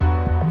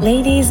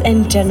Ladies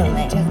and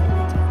gentlemen,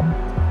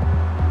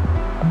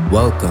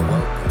 welcome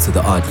to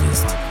the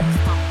Oddlist,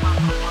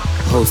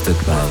 hosted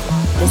by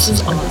this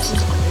is Oddlist.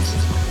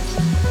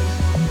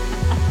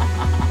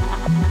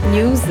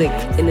 Music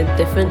in a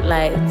different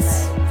light.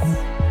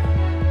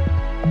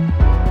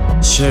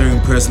 Sharing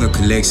personal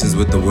collections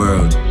with the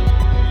world.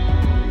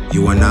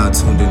 You are now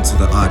tuned into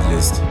the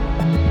Oddlist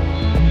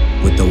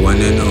with the one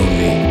and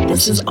only.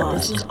 This is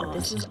Odd.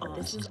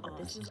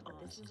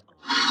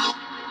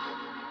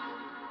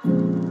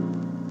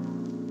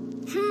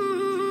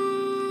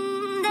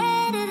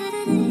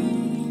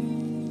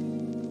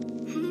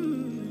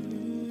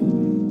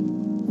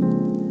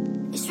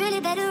 It's really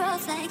better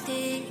off like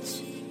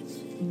this.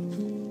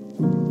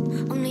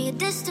 Only a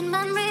distant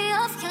memory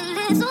of your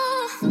lips.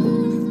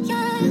 Ooh,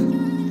 yeah.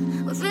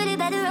 We're really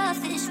better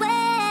off this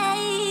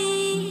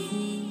way.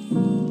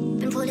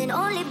 Been pulling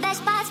only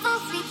best spots for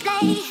free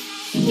play.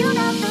 You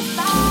know the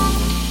fight.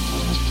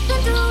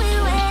 Been through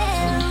it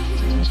well.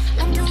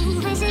 Learn to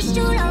resist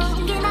too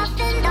long. Get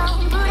nothing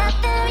down. Put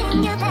up there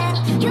in your bed.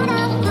 You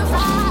know the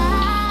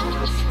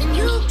fight. The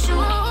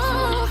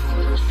mutual.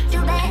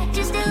 Feel bad,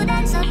 you still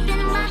dance up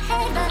in my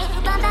head.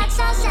 But that's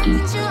so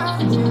sensual.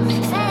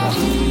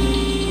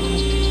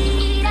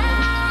 Fade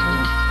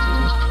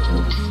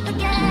out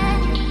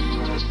again.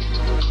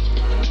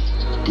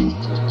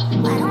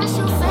 Why don't you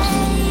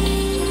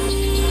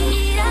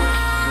fade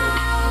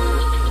out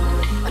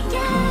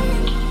again?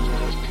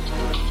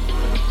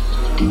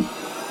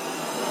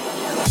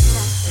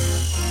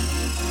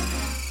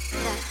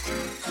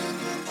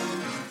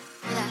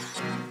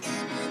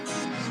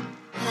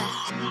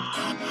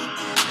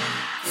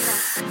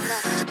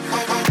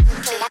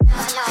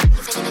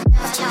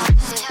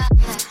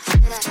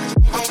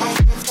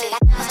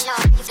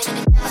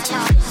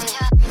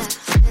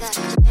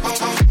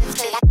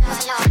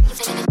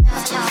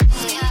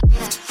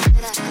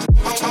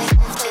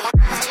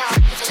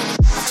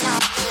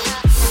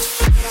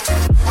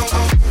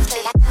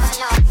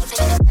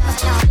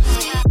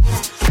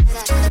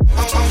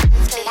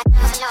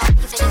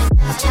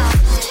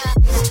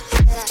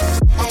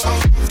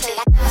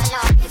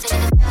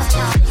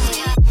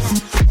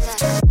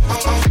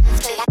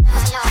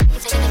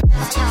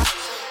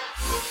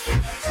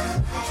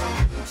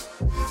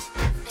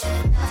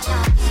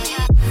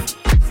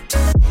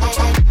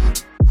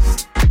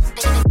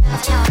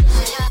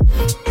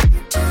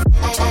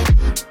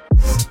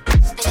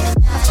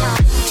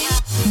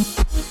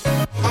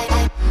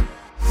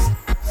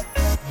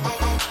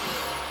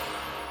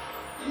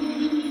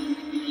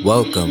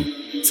 Welcome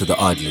to the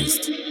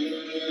Oddlist.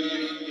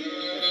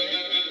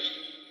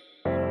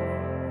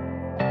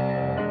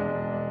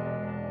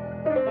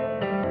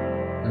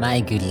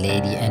 My good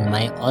lady and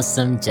my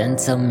awesome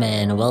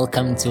gentleman,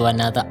 welcome to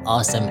another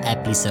awesome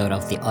episode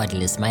of the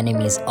Oddlist. My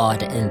name is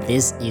Odd and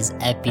this is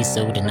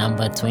episode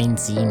number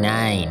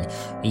 29.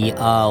 We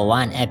are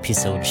one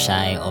episode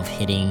shy of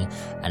hitting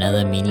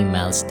another mini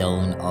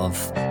milestone of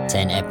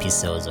 10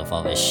 episodes of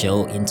our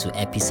show into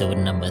episode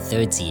number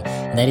 30.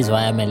 And that is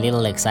why I'm a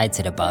little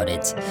excited about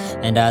it.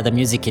 And the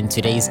music in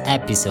today's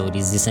episode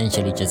is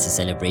essentially just a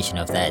celebration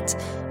of that.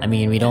 I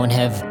mean, we don't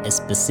have a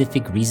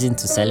specific reason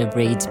to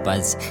celebrate,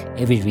 but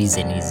every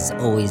reason is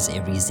always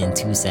a reason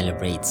to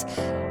celebrate.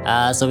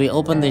 So we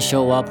opened the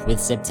show up with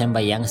September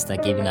Youngster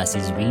giving us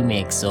his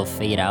remix of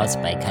Fade Out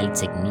by Khalid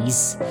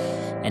Techniques.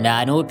 And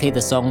I know we played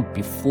the song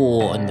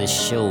before on the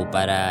show,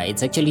 but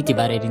it's actually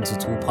divided into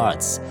two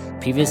parts.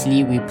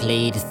 Previously, we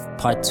played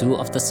part 2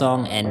 of the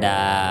song, and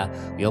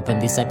we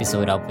opened this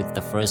episode up with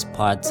the first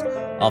part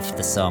of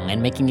the song.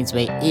 And making its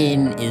way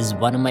in is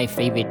one of my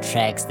favorite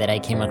tracks that I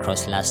came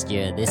across last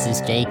year. This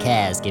is J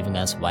Kaz giving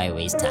us Why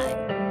Waste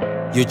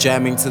Time. You're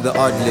jamming to the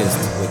Oddlist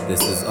with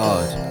This Is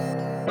Odd.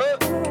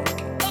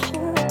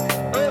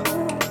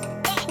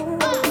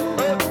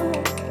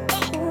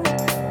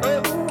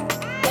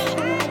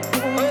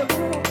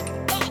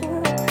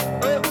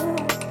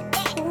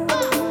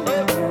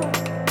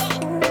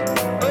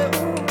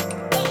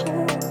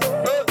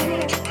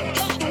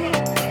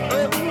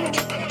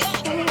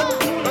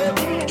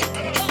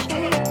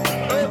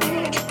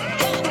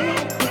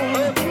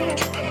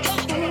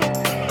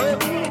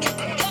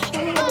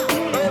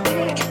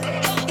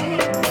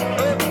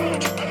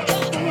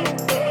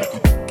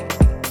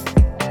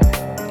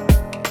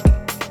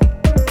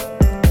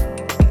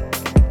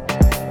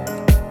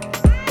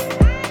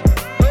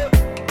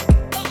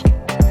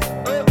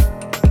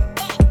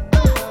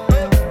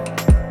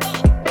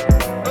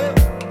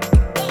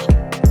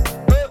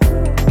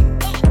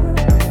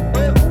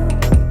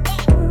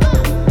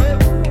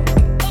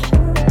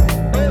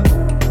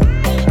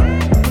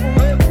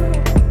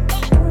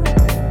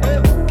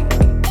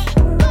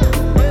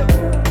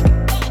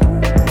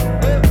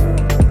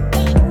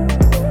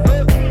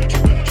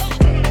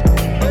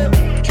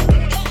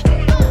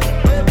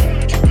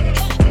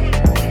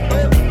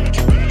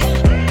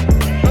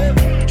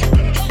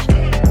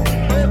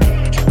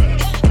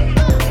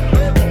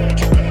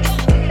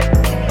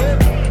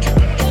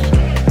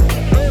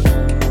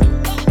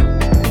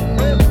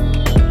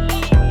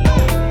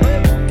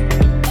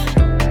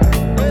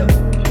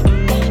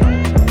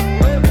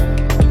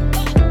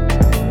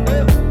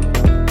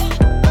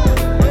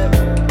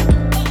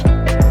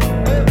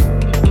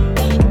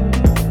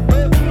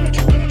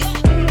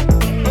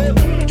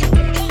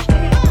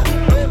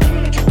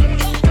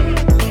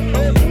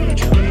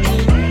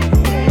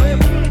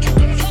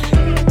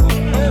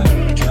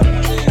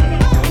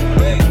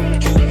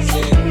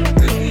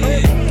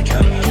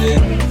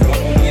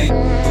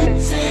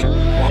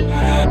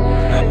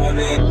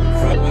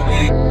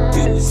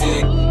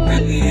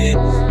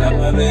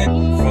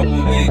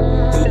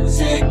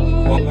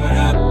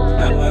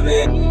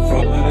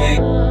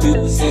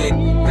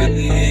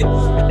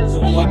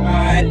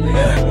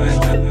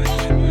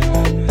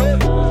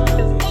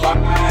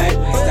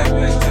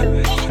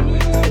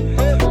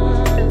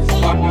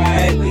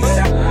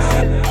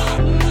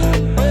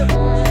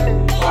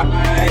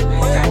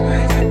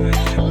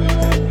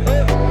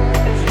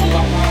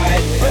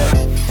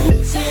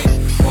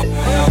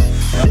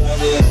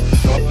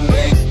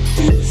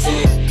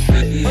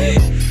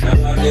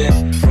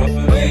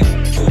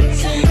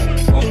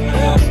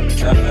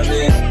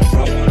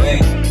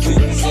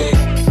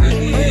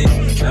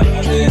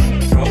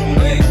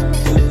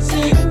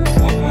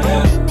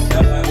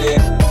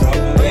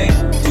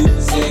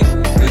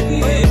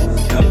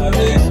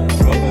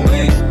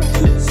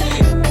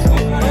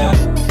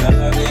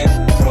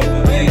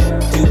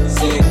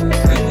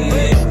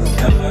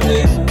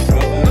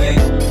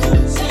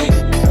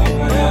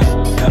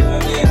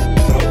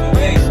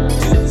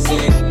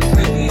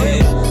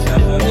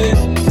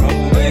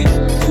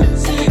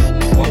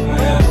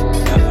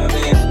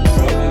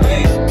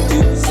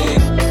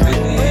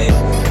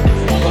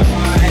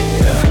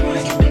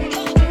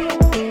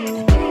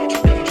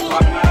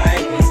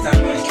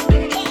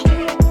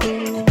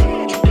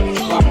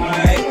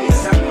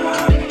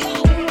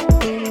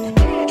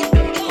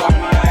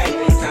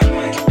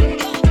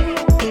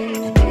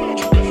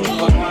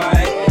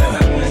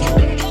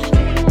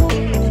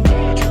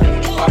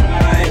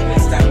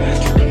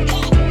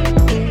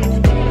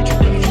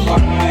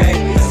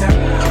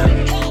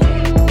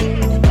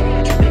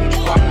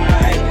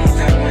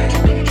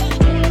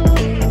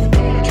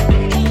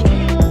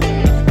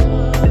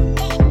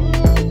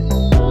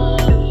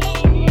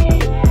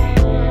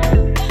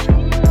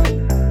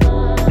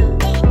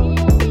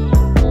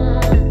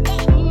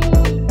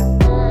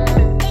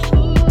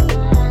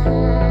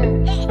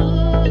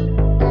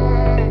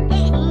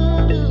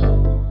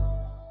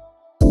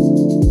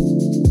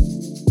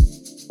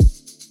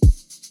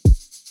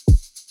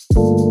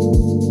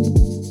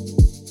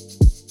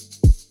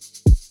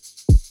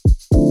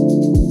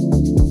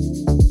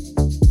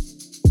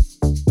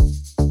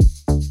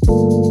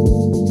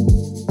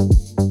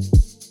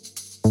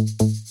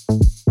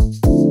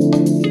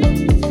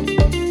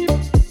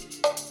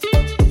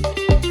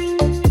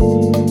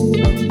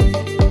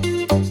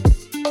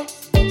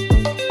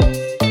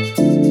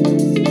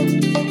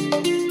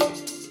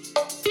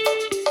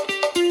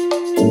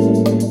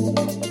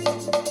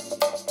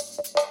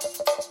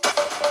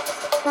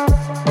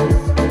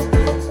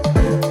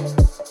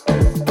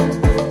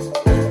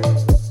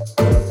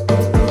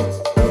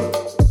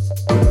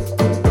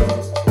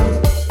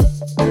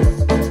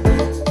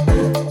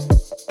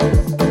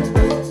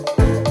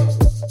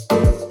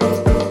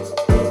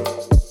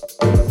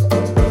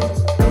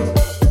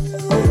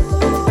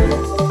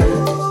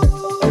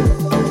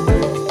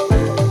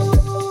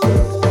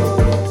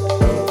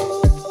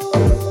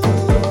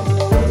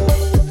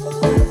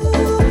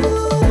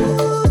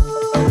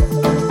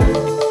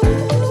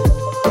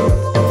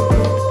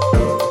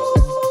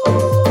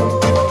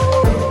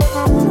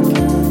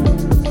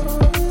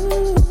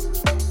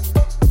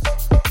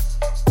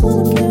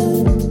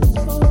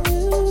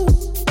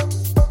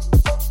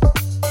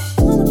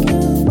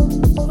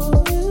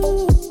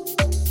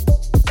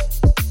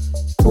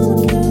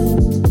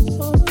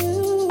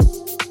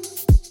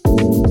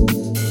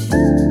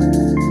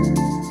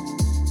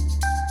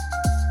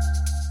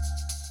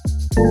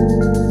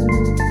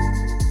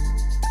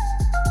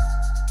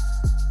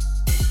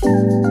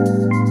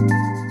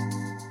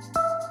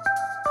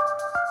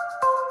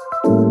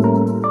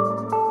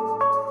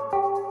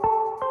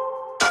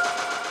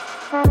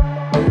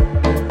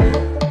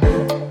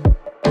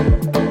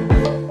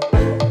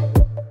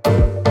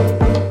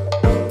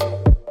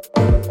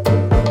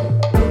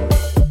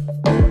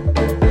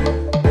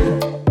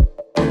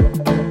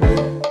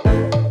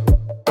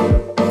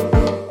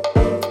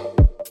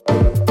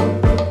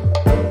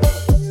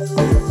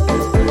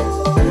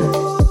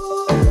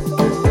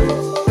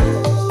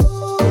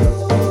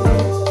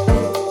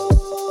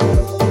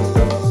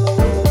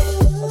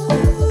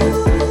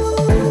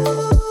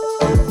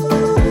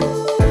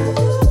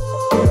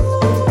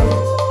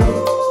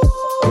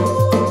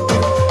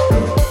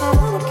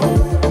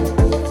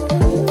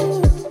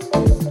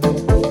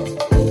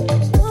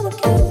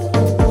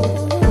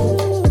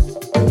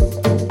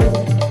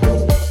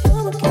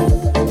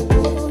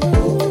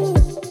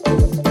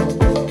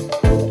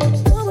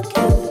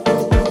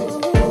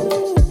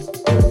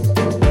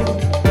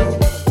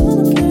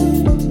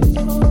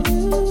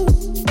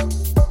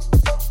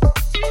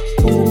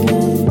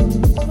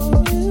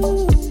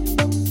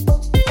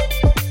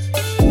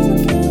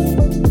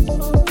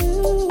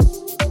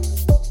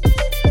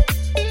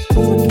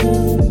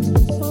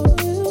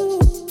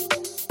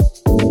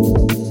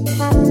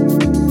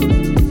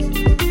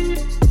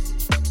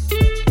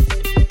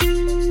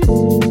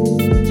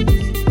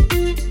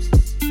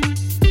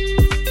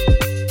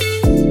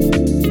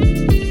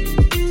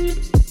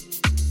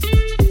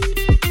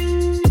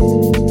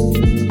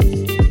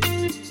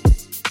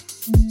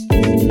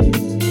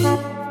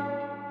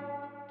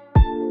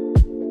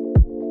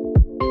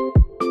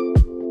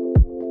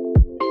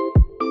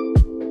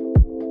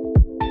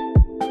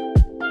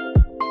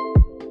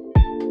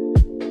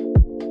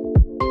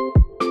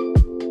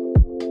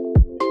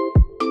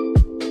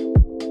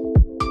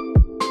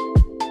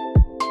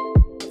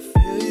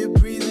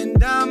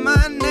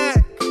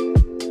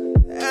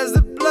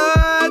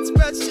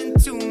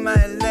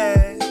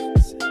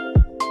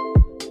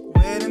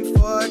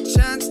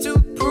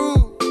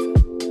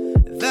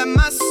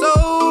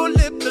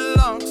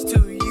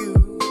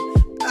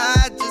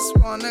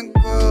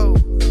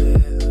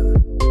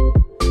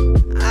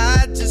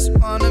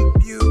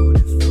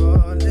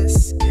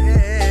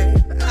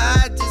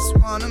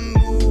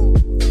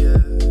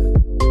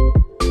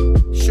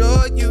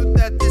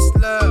 that this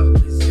love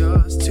is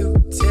yours to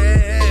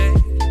take.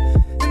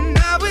 And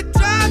now we're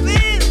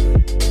driving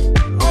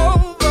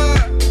over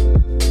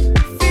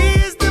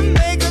fears that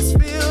make us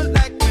feel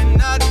like we're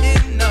not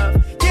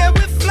enough. Yeah,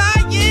 we're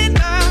flying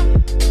out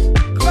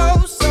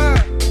closer,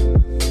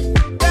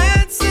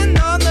 dancing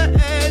on the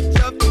edge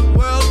of the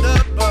world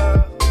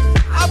above.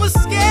 I was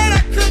scared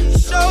I couldn't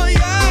show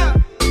ya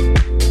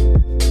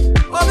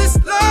all this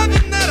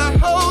loving that I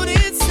hold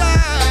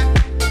inside,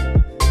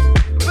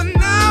 but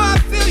now I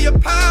feel your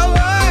power.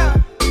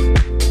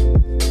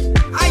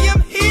 I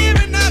am here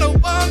and I don't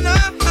wanna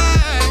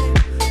hide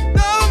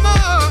no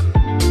more.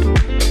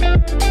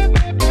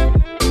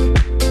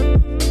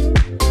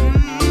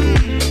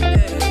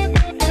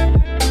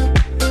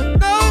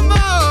 No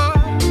more.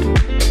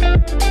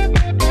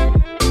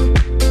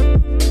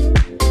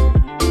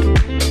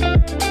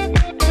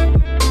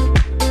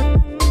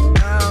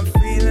 Now I'm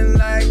feeling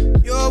like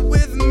you're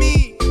with me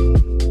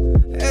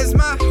as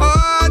my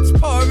heart's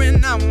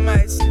pouring out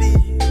my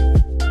sleeve.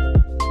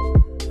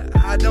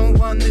 I don't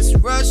want this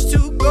rush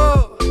to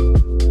go.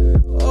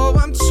 Oh,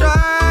 I'm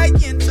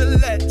trying to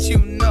let you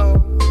know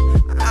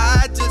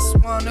I just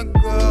wanna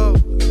go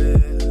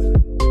there.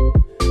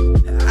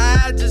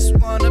 I just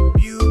want a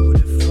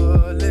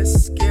beautiful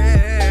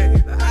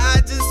escape.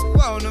 I just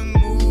wanna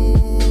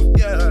move,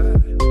 yeah.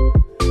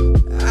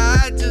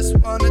 I just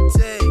wanna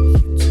take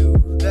you to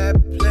that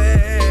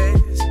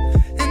place.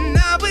 And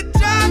now we're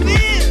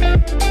driving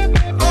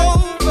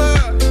over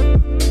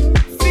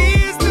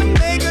fears that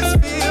make us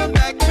feel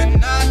like we're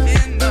not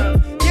enough.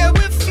 Yeah,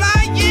 we're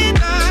flying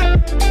out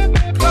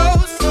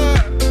closer,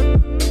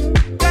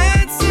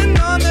 dancing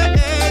on the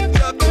edge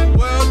of the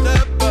world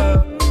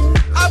above.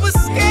 I was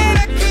scared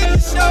I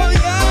couldn't show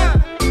ya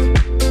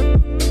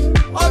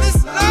all this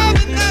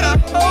loving that I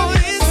hold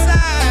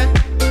inside,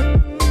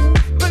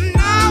 but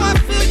now I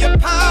feel your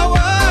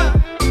power.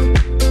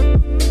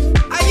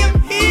 I am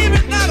here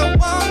and I don't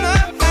wanna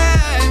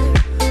hide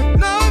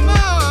no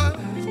more,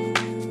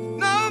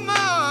 no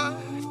more,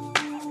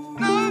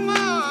 no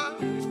more,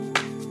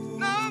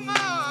 no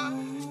more,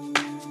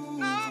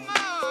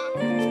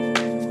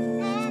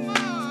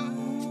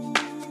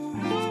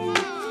 no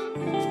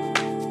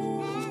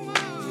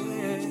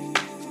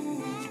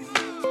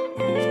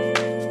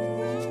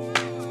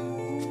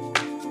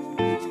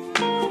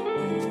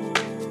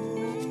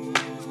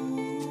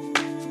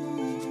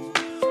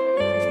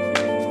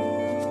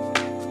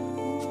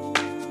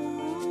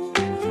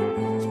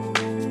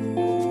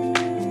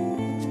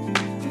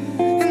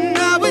And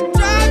now we're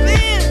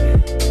driving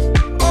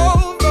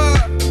over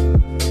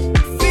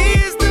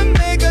fears that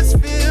make us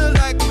feel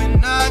like we're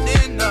not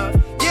enough.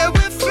 Yeah,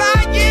 we're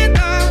flying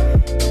out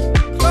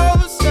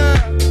closer,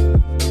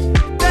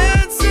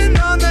 dancing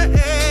on the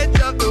edge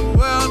of the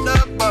world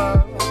above.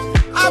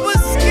 I was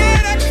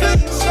scared I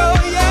couldn't show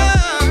ya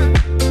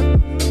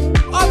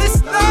all this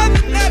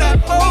loving that I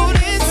hold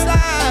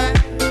inside,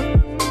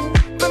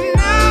 but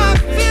now I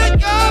feel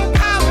your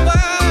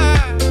power.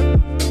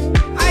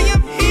 I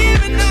am here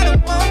and I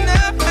don't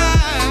wanna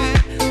hide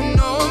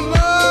no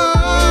more.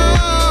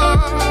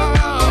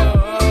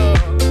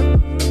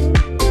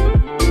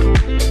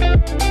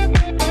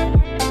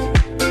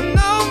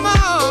 No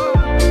more.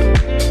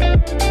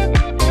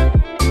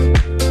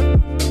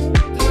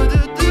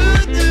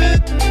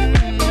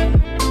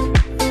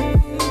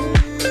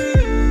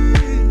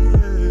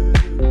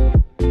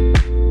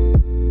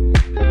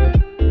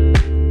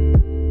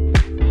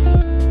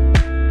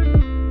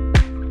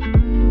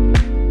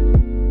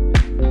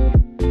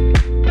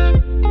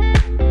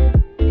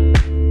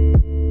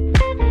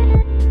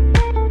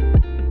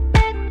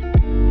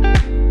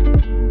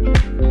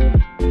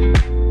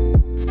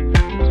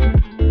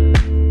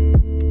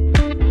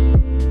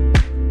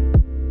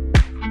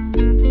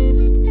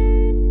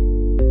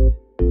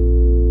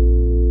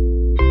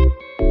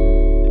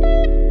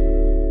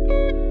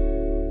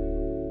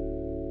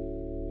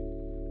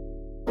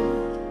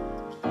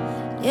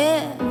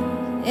 Yeah,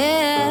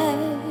 yeah,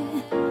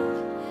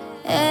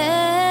 yeah.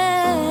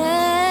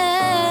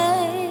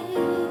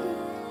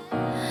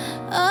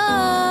 Oh.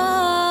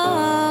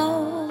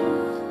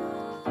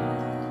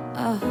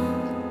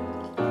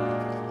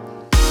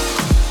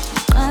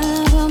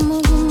 Qalaba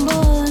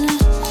ukumbona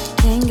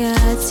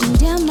engathi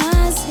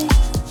ndiyamazi.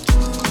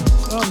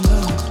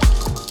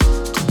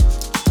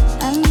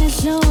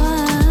 Amehlo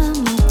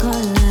wami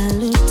akhola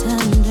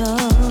luthando.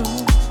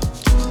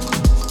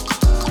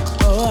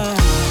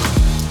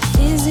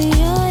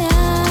 Inhliziyo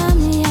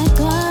yami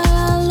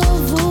yagcwala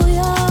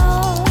luvuyo.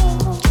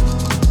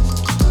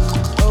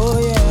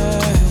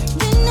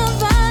 Been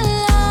never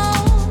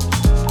alone.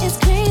 It's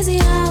crazy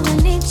how I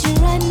need you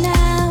right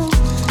now.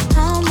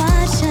 How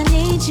much I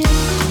need you.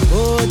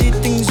 Oh, the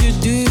things you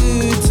do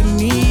to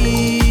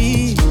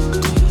me,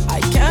 I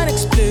can't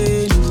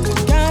explain,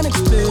 can't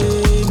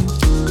explain.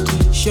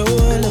 Show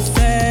all the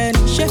fan,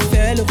 she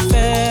fell a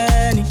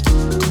fanny.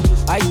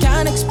 I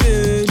can't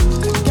explain,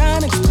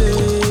 can't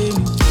explain.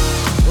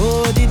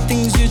 Oh, the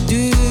things you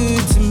do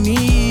to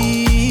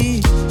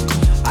me,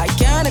 I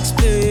can't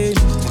explain,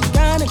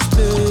 can't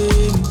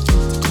explain.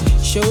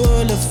 Show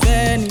le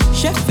fais ni,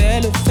 j'ai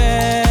fait le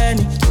fait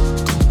ni.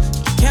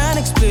 Can't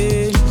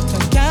explain, I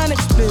can't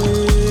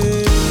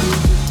explain.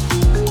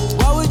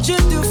 What would you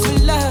do for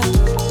love?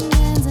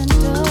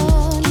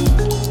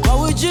 What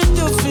would you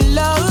do for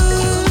love?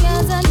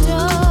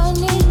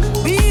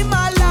 Be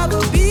my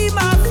lover, be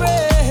my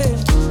friend.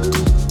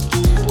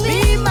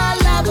 Be my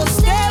lover,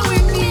 stay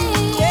with me,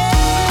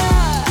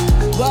 yeah.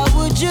 What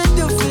would you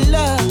do for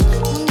love?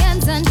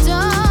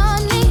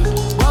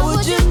 What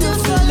would you do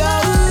for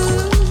love?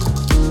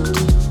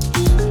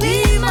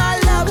 Be my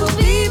lover,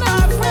 be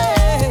my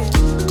friend.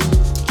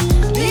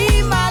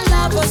 Be my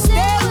lover,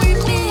 stay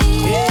with me,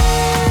 yeah.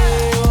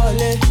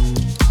 Ole,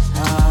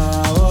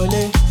 ah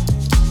ole,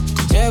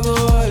 Jego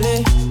ole,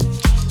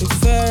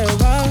 ìfẹ́ rẹ̀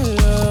wá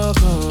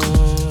lọ́kàn.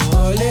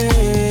 Ole,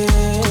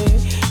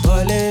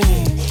 ole,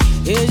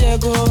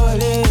 Jego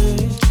ole,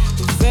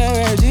 ìfẹ́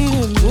rẹ̀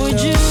dínú mi. Would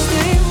you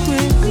stay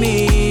with me?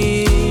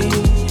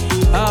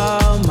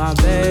 Oh my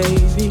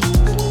baby,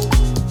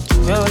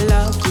 your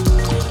love.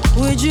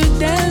 Would you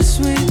dance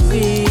with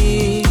me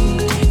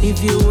if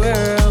you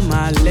were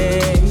my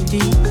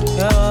lady?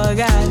 Oh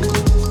God.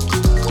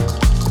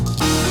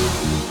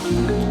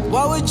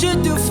 What would you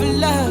do for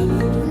love?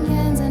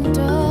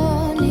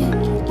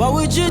 What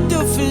would you do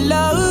for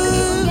love?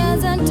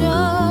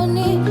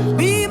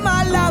 Be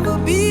my lover,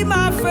 be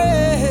my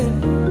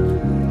friend.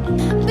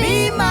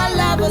 Be my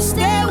lover,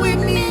 stay with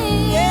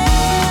me,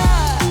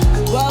 yeah.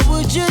 What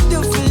would you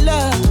do for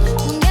love?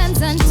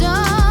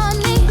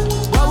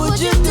 What would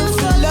you do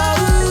for love?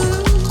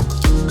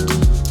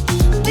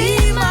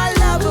 Be my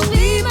lover,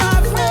 be my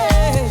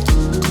friend.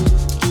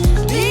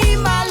 Be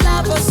my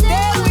lover,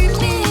 stay with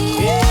me,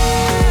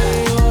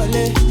 yeah.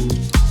 Ole,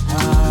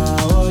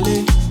 ah ole,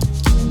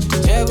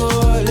 Jego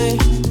ole,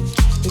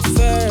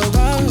 ìfẹ́ rẹ̀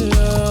wá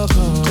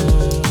lọ́kàn.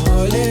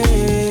 Ole,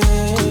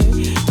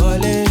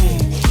 ole,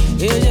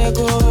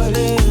 Jego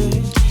ole,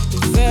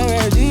 ìfẹ́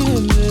rẹ̀ dínú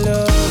mi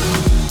lọ́kàn.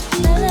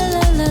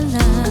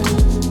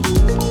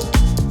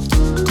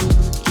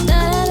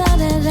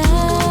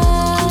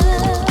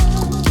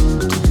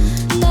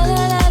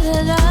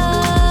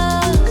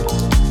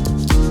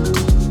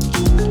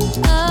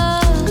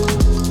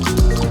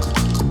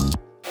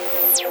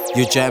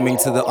 You're jamming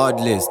to the Odd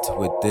List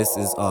with This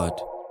Is Odd.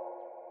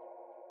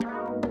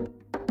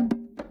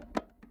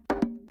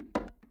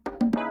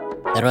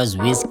 That was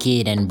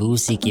Wizkid and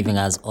Boosie giving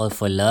us All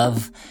for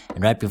Love.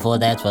 And right before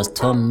that was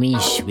Tom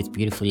Misch with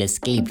Beautiful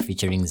Escape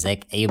featuring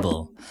Zach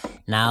Abel.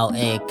 Now,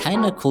 a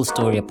kind of cool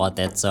story about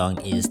that song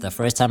is the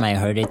first time I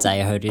heard it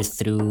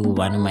through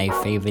one of my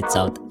favorite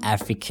South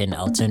African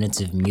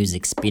alternative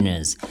music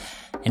spinners.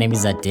 Her name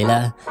is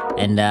Adela,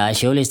 and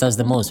she always does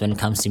the most when it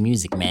comes to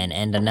music, man.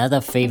 And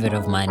another favorite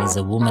of mine is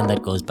a woman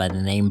that goes by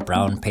the name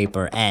Brown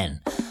Paper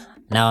Ann.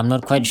 Now, I'm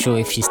not quite sure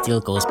if she still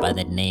goes by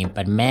that name,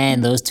 but man,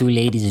 those two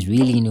ladies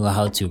really knew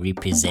how to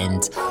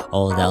represent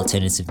all the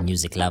alternative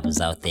music lovers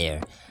out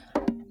there.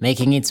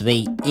 Making its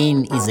way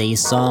in is a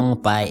song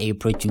by a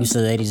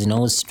producer that is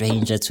no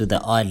stranger to the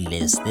Odd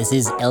List. This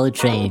is L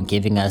Train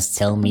giving us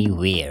Tell Me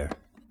Where.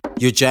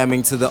 You're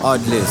jamming to the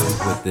Odd List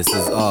with This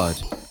Is Odd.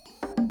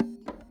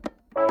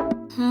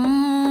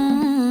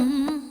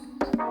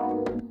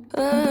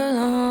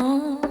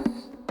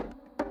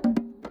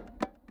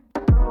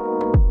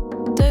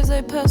 Days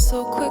they pass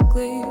so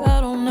quickly, I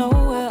don't know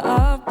where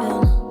I've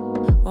been.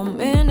 1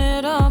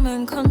 minute I'm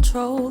in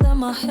control, then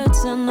my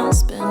head's in a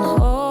spin.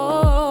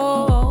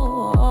 Oh,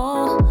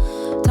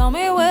 tell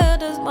me, where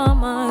does my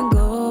mind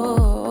go?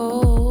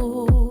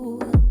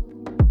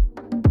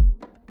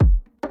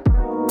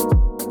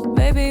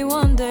 Maybe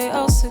one day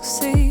I'll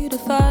succeed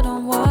if I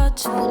don't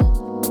watch it.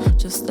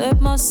 Just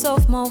let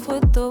myself move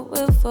with the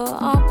river,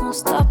 I won't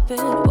stop it.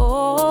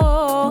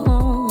 Oh,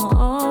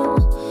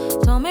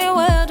 tell me,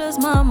 where does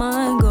my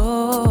mind go?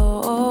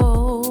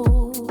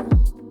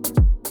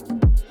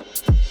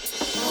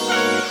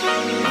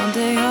 One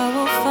day I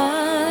will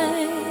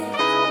find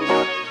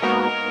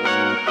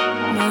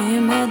my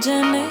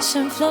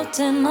imagination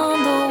floating on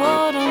the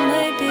water.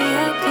 Maybe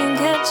I can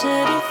catch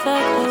it if I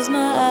close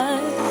my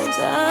eyes.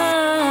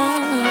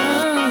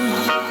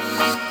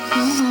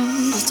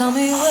 Just tell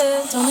me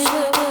where, tell me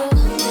where.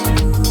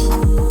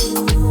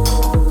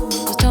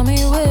 Just tell me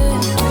where.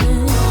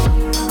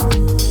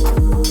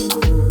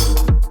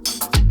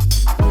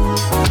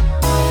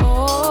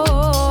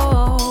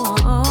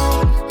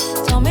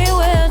 Tell me,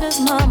 where does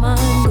my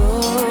mind go?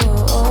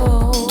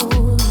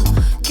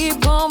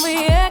 Keep on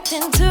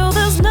reacting till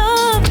there's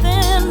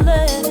nothing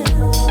left.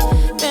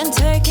 Been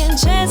taking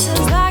chances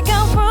like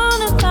I'm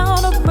running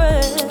out of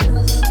breath,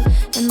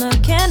 and I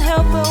can't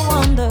help but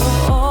wonder.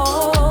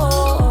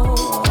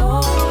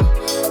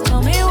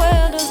 Tell me,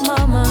 where does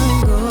my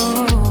mind go?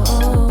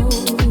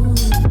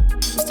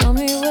 Just tell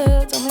me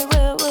where,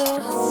 where.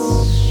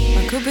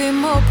 I could be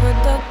more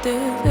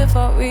productive if I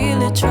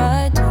really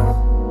tried to.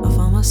 I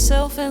find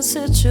myself in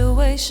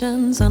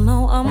situations I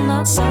know I'm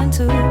not signed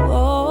to.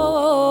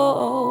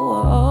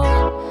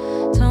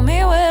 Tell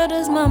me, where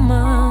does my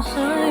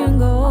mind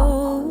go?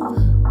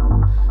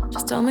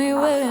 Just tell me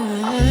where.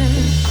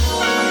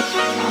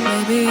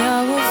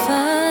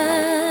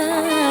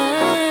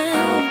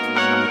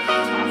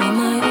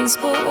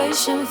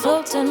 conversation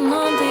floating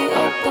on the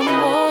open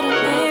water.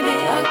 Maybe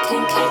I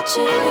can catch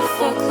it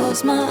if I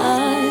close my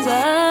eyes.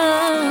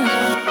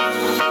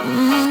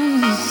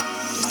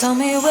 Just tell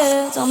me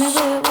where,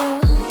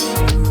 where.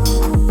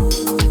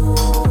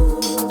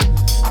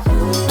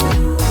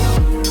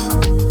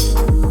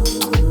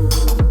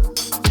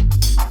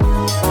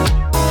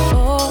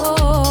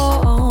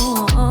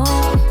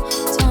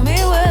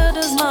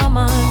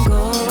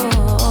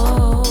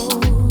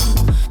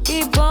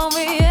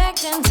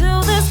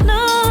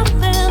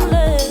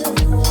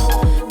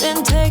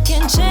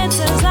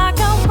 Chances like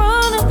I'm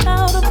running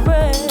out of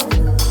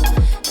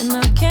breath, and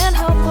I can't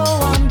help but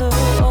wonder.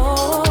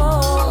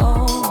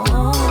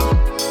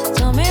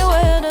 Tell me,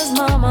 where does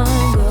my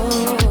mind go?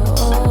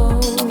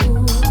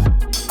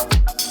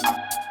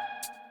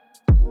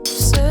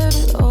 Said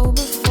it all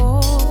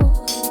before,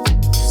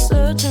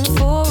 searching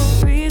for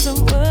a reason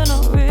when I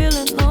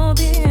really know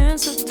the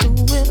answer to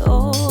it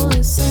all.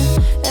 Listen,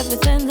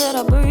 everything that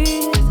I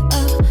breathe, I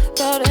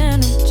got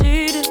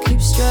energy to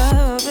keep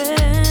striving.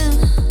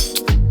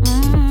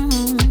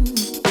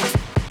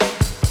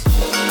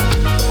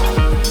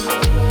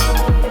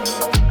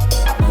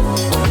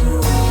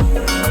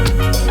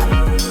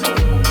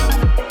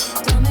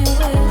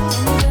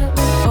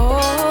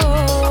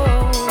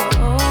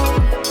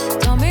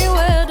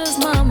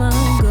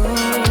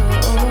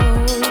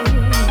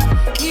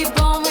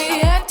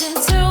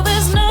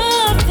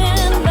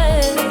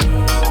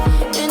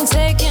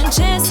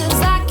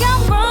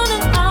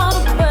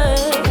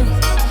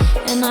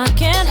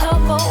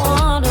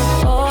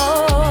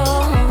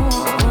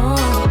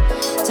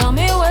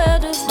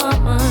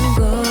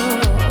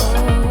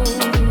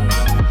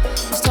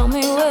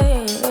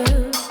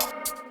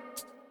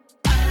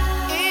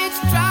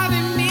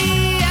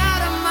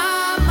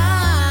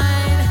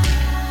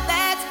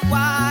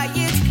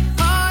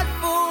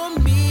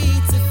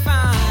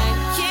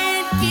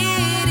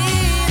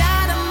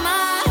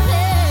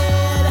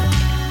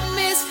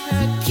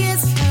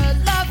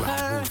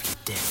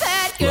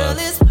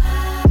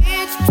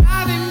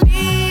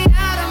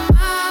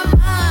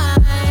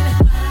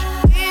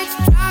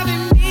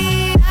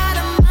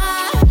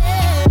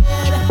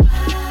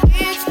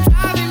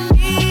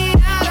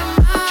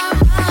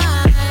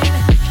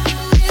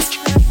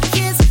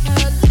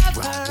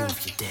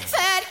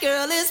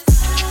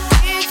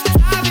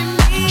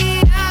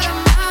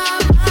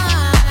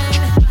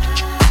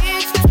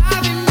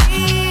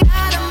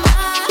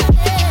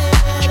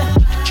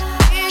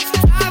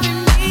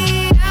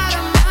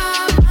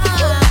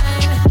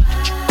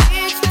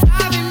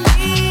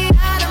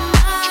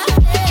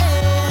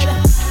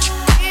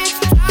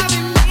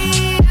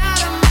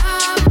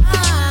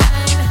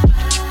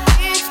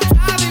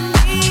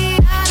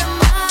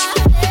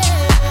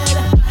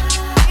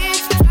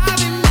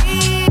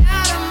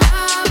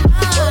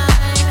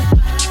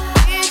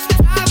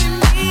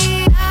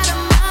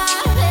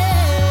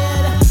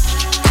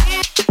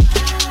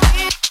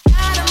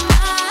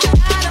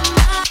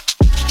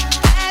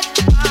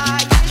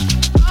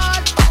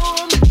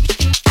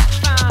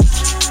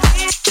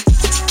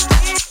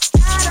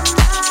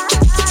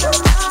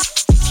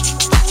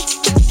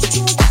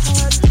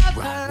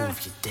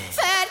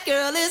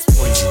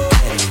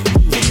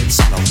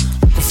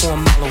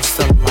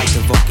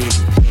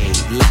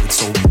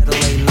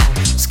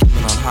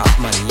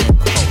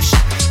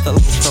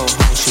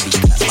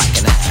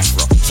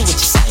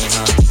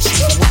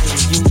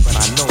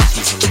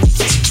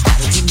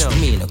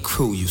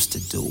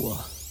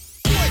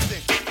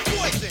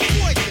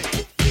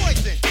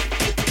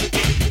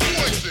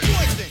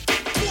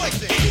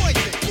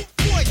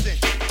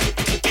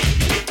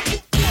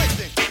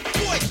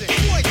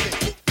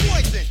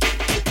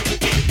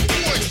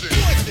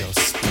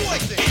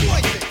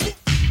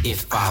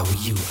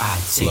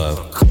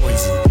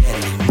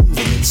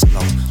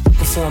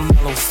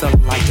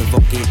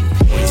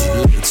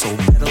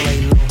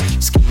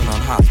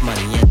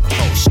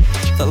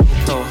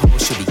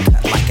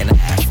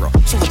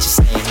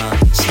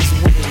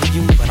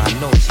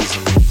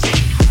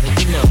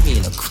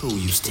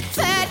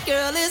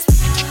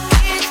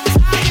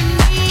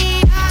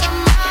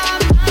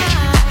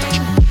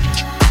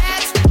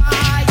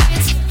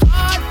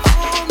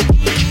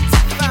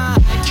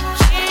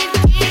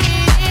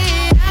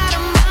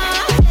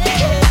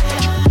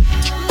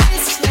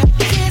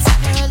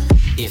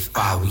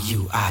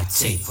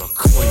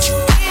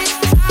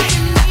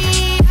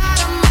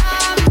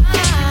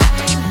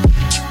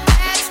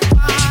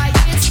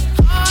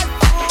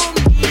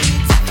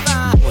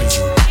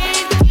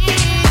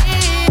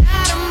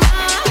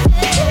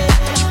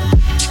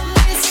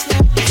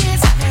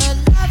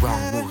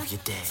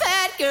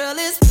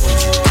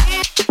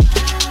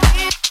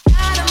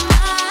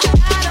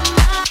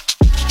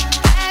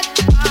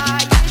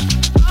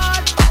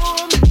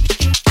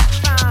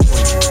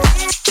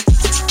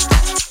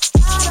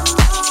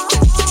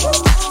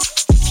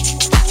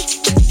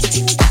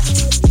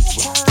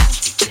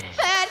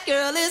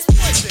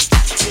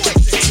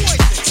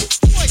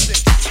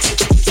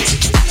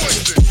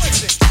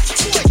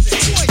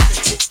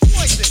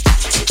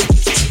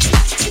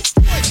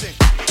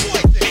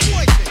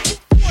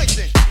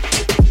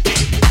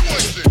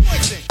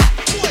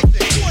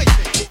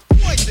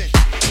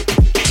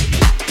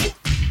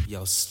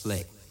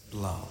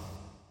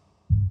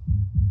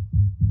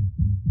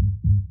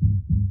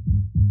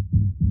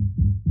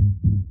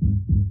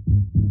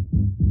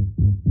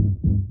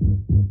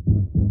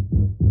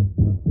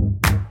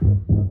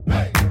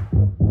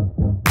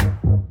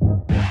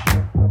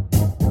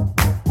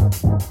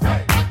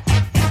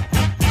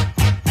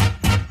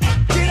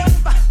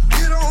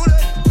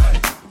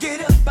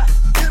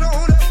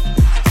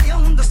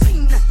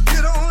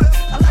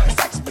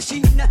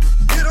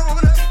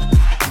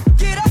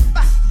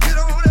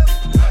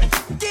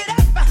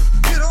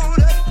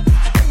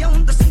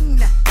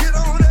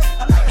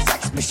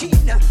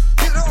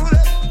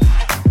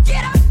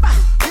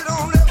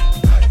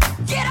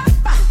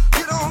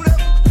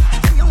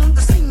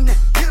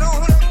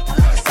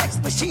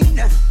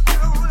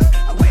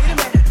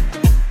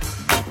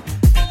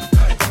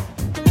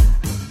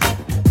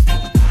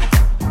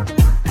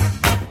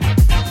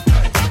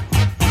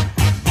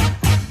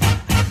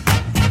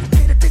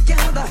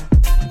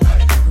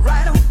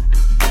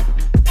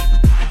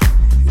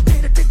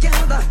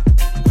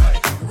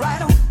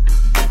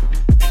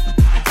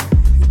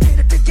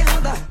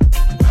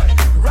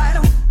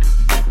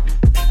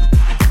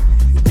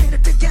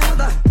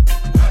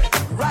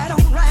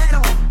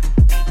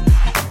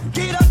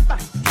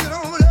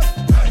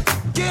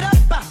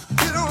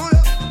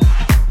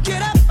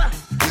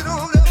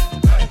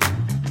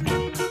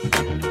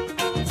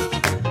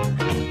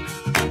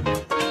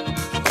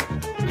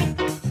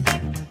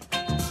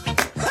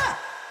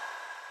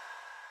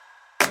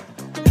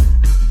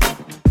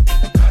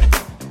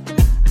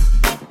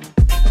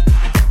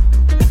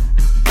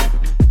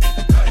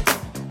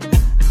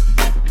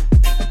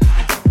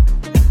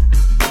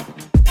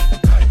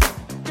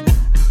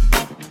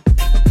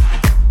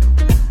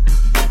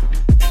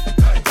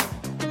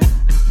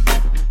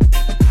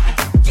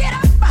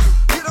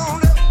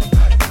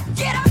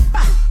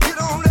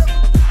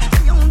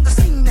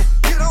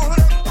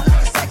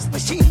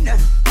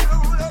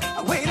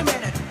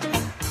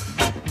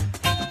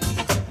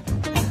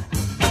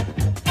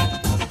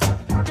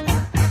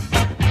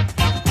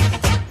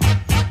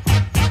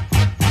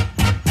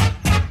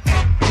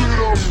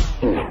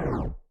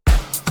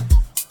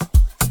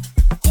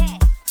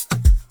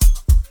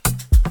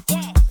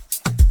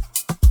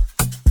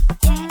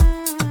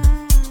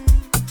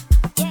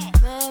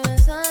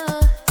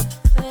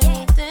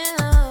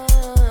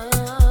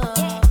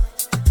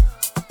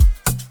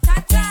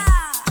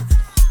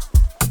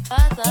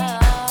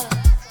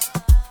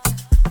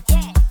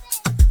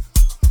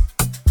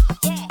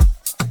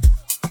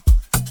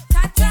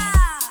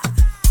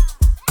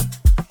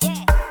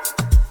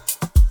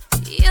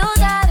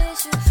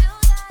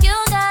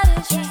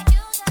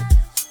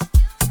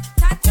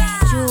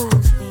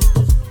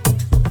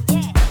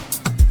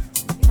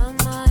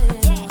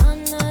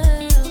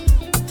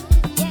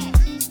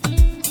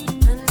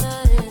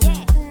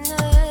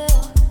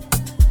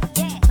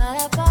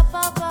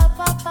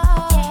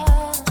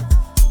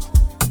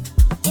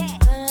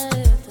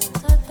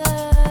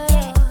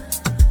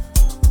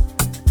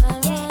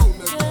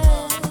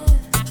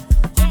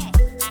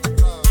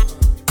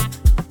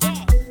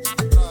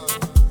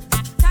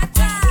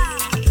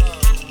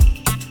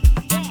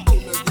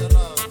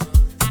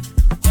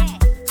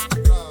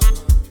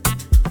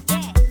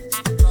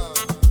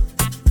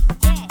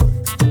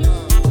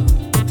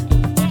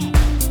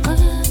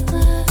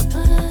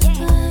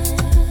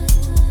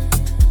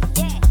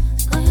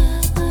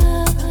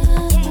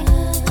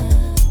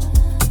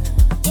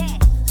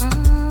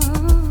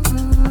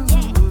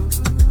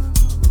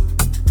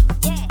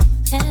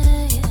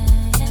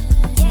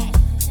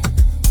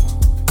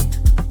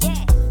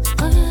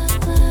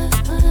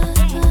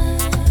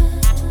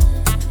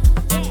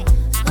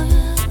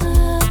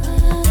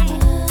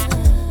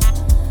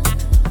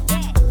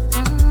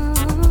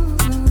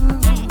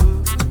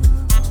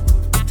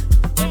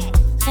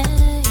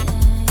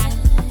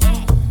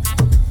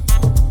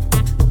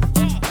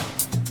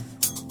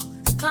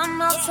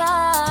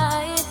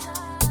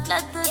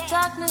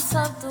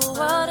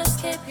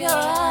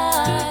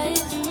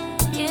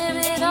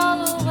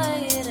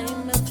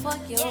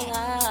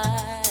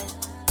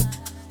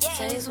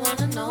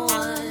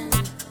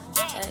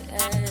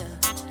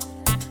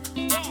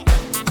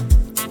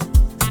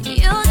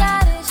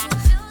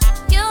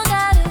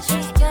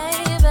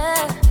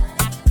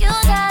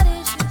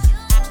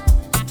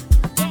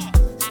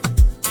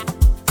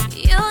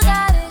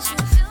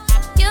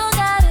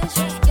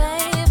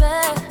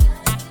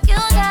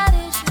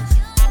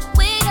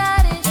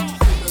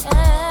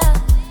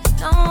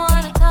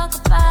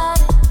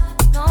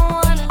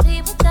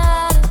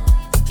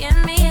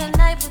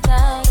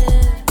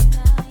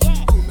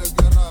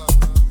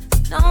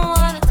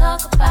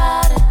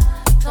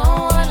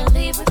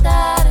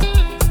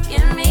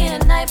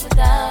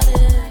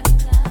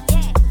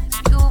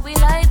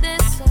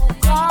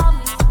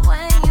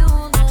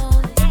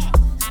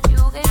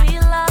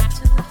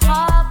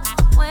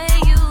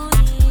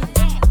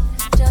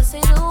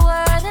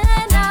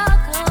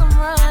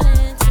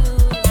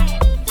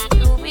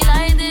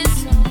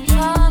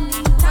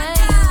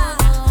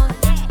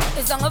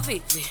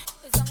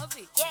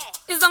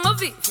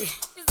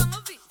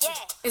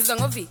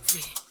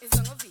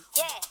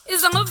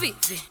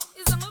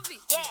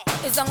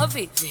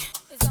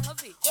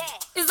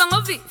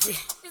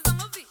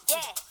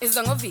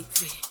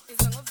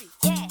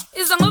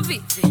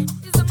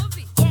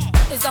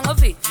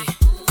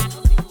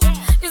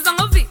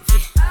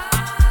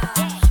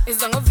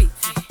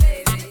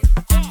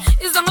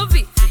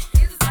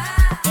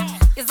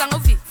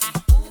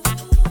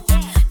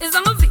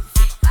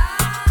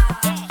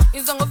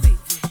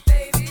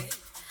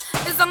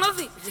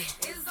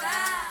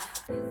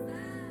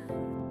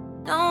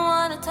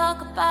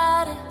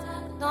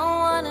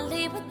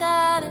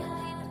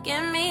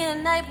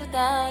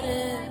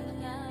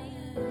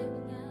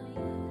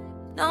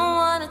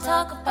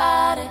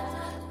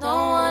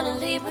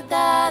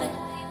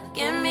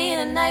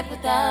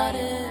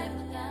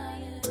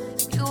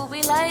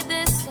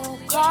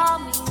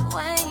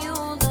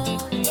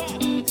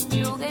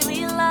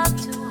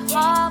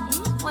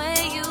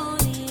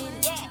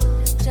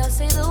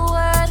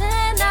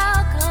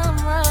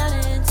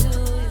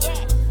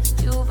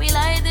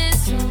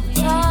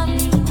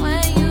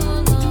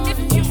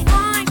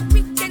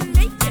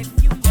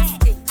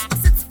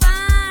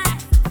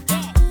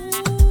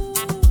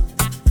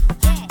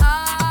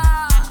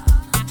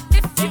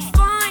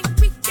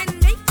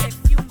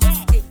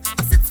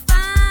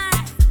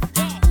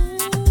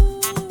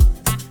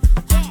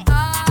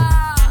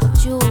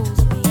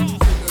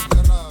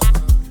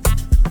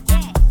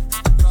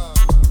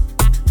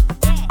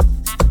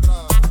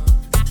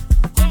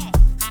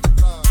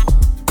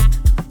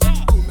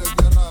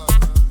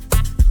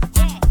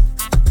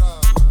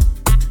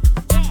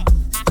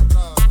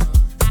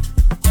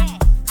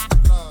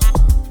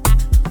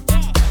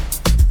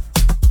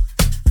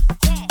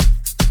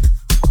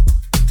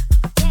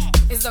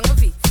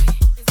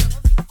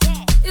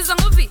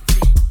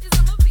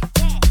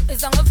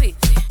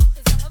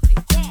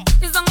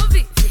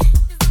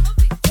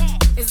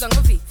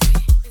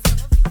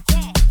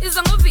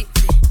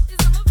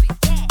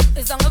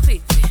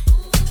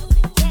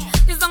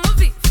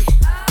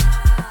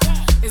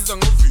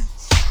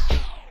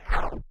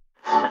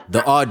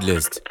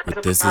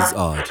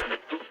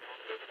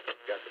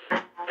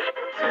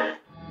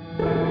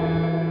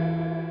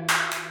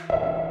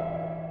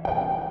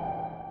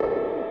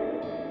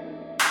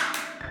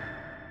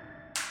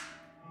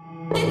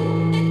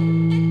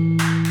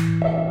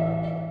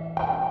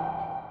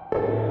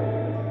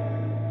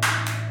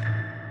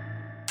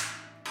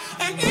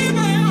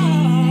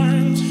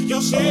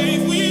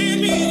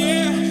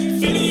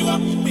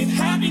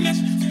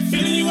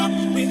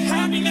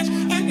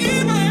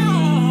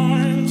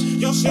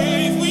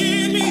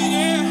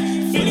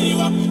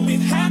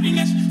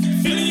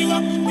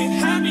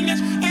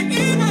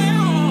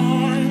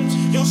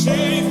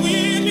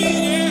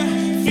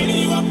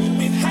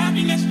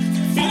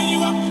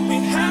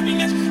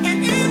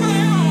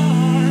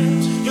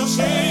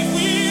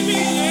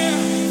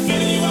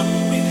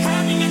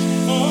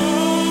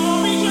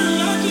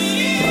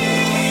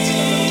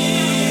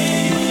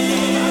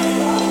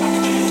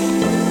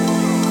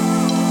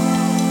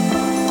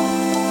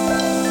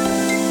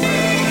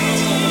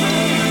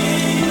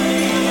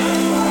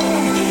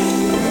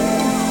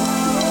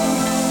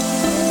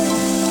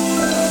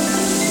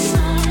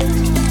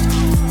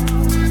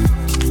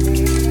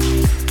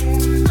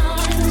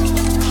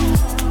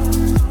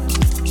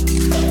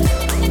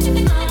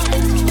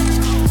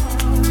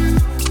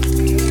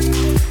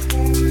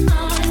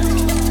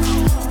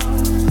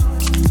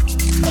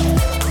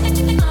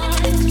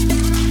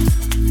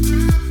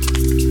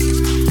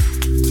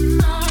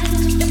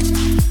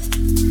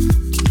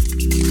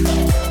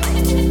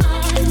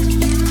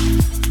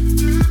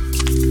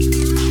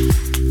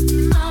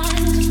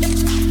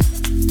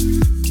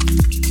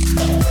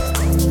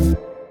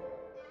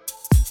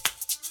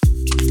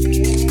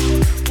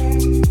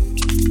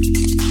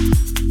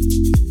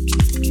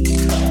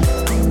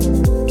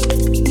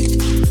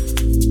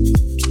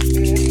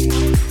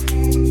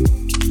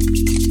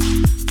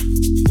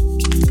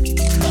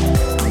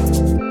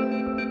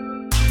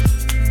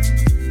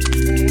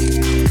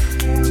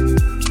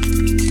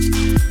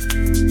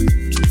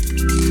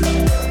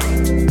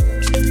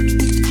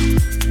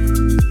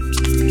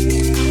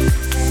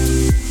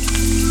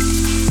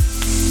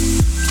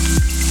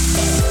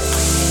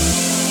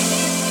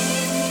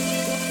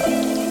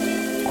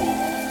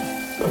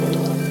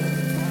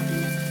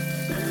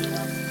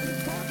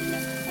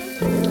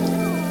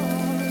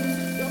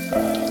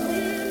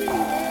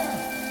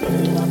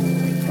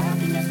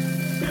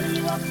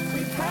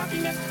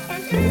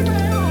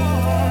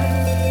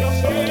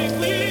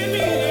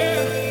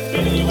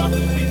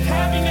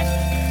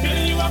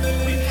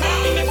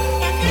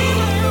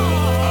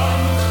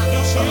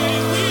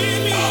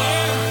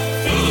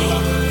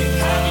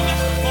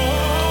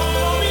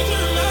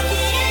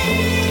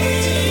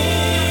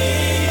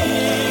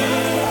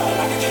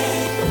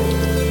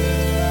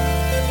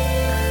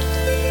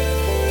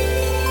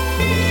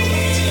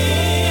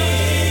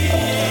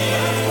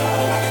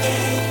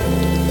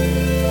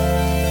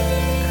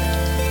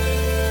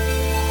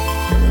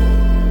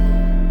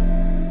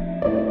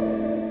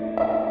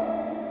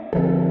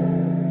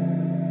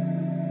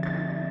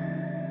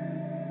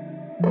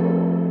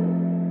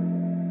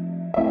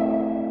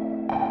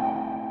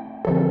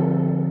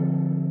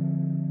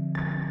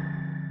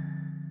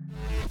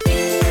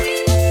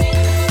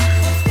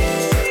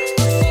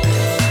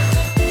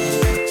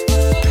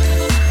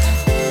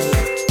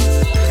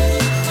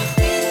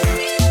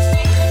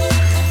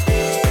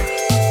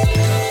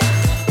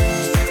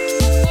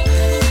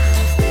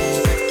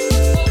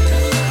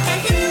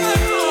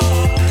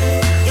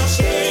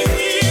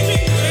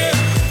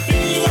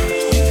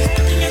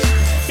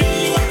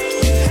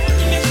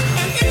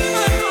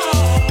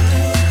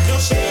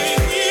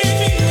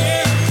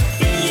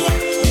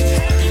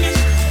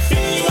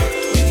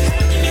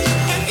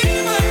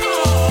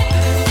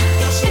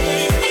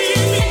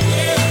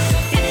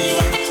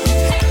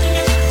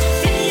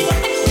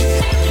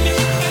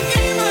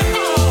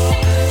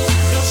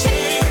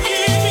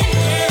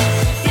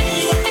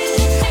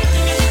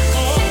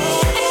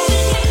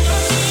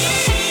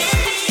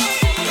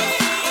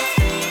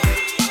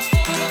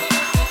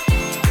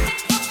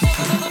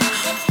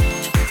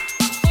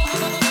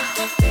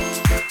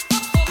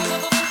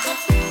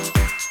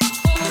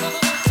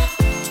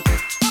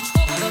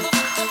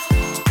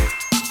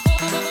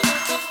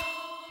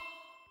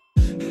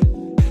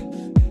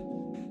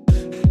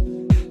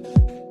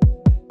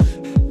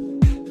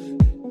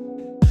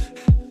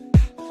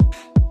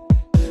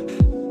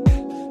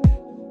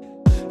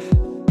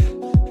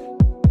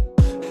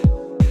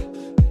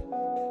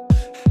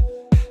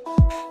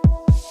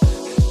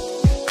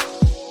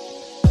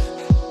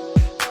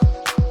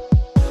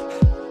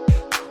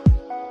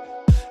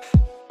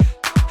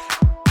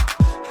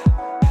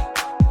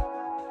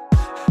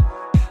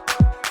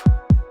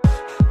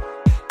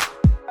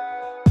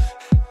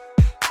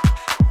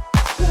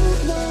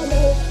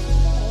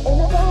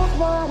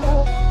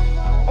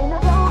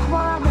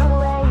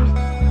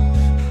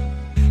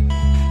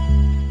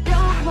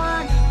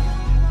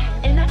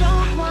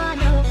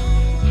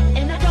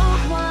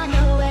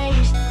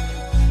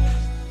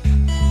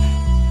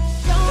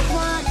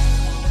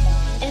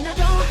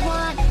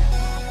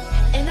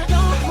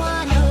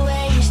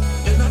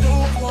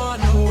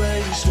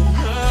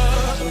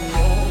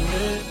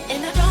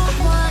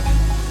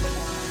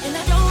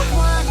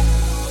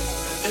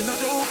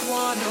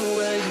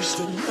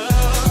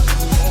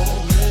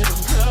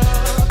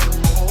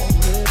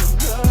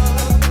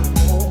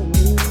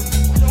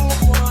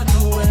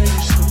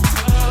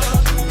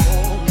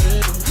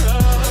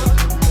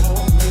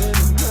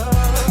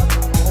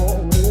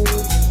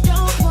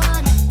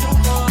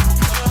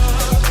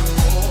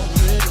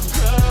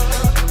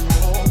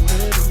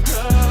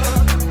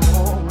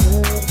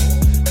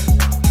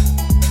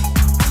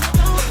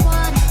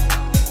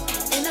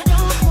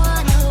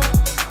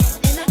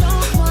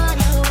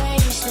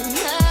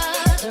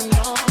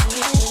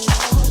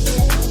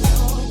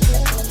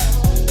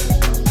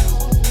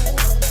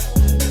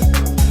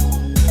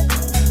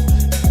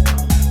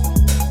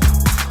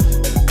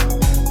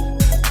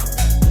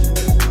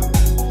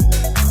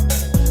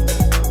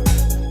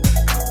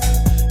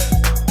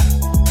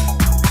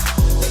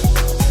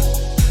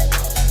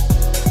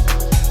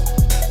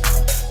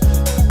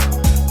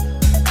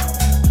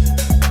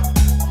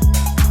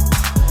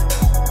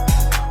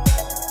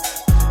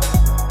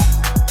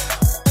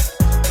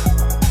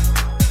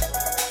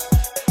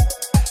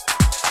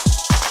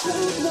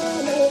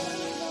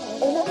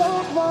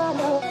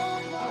 wanna,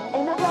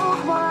 and I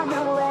don't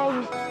wanna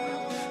waste.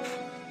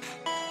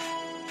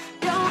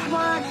 Don't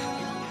want,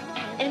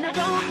 and I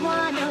don't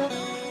wanna,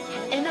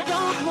 and I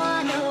don't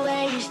wanna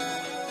waste.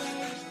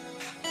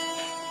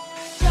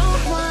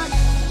 Don't want,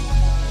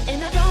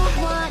 and I don't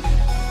want,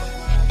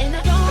 and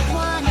I don't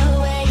wanna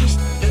waste.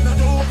 And I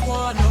don't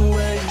wanna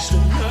waste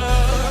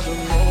another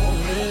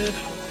moment.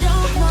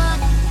 Don't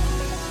want,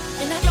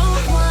 and I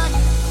don't want,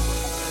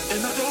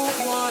 And I don't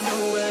wanna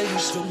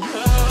waste another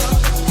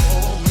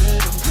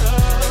moment.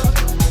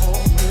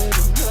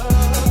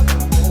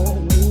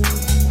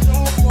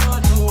 Don't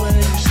wanna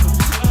waste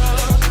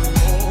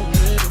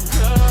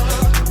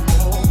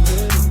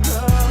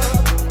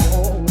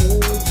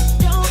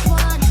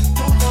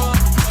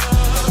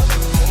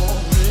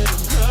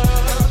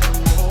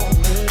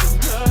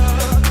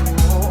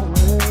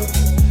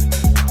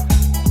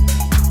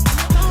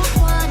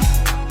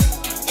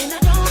and I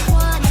don't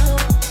wanna,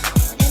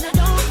 and I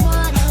don't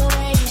wanna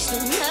waste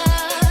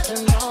another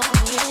moment.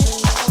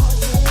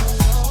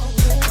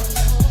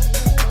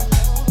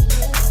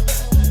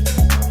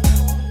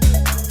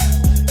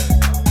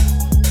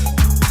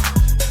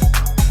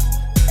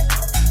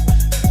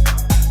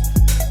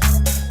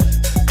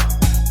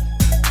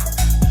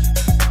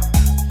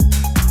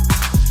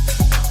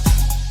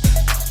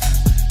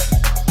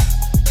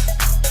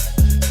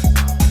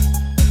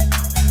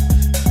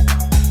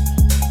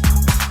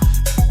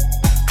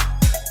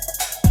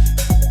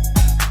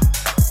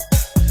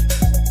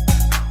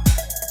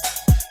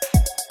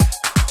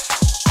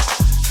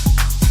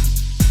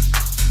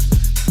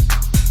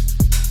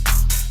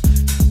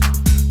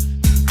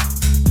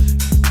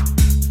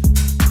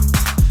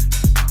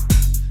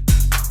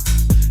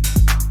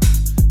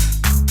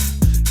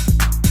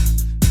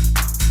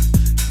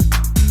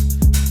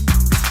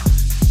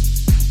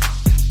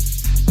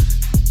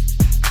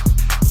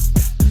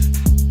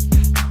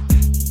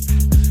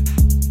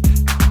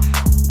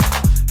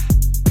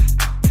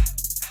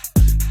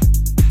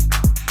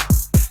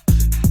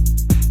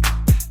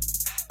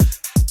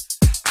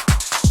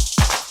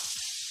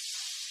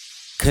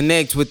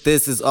 Connect with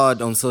This Is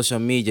Odd on social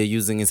media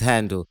using his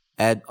handle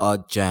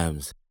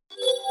 @OddJams.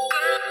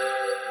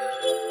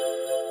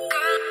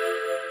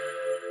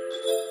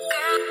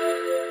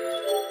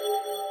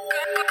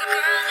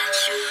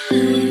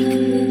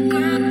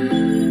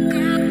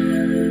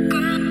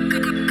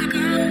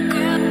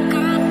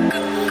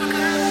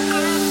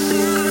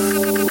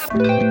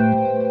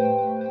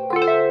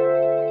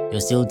 You're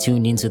still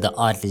tuned into the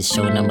Oddlist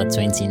show number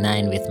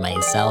 29 with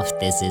myself.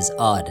 This is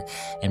Odd.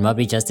 And what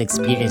we just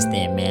experienced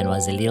there, man,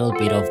 was a little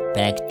bit of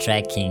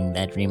backtracking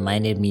that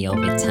reminded me of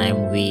a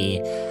time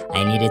where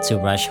I needed to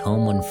rush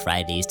home on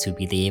Fridays to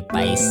be there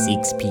by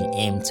 6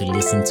 p.m. to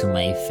listen to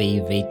my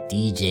favorite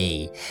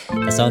DJ.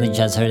 The song that you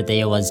just heard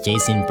there was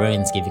Jason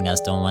Burns giving us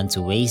Don't Want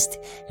to Waste.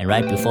 And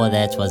right before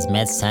that was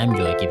Matt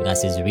Samjoy giving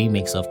us his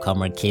remix of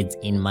Comrade Kids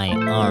In My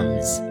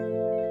Arms.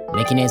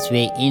 Making its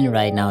way in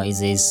right now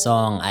is a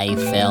song I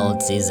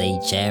felt is a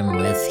jam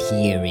worth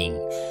hearing.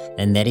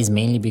 And that is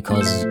mainly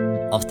because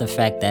of the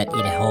fact that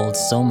it holds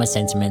so much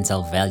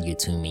sentimental value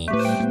to me.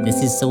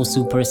 This is So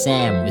Super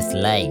Sam with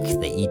Like,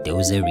 the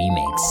Edoza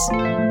remix.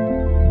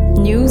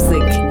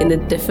 Music in a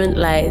different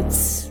light.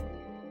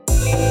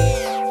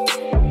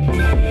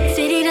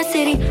 City to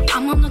city,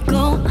 I'm on the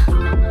go.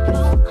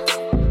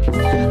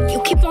 You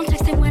keep on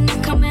texting when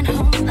I'm coming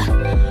home.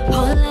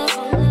 Hold up,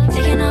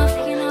 taking off,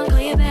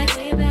 call you back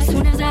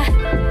soon as I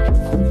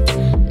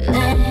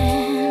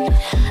land.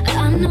 I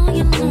know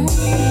you're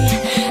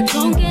lonely,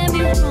 don't get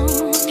me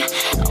wrong.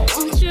 I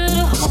want you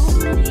to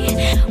hold me,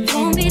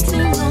 won't be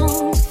too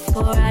long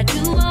before I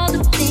do all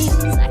the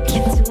things I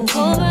can't do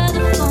over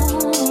the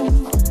phone.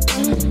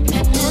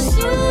 And as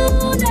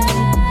soon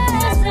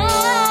as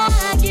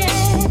I get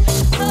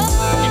home,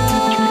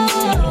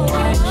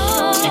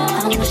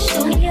 I'ma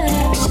show you,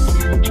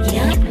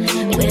 yeah,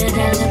 with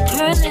that little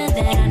person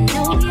that I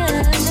know you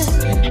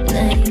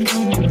like.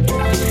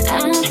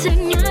 I'll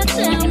take my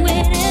time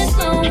with it,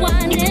 so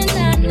wine and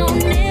dine on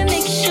it,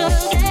 make sure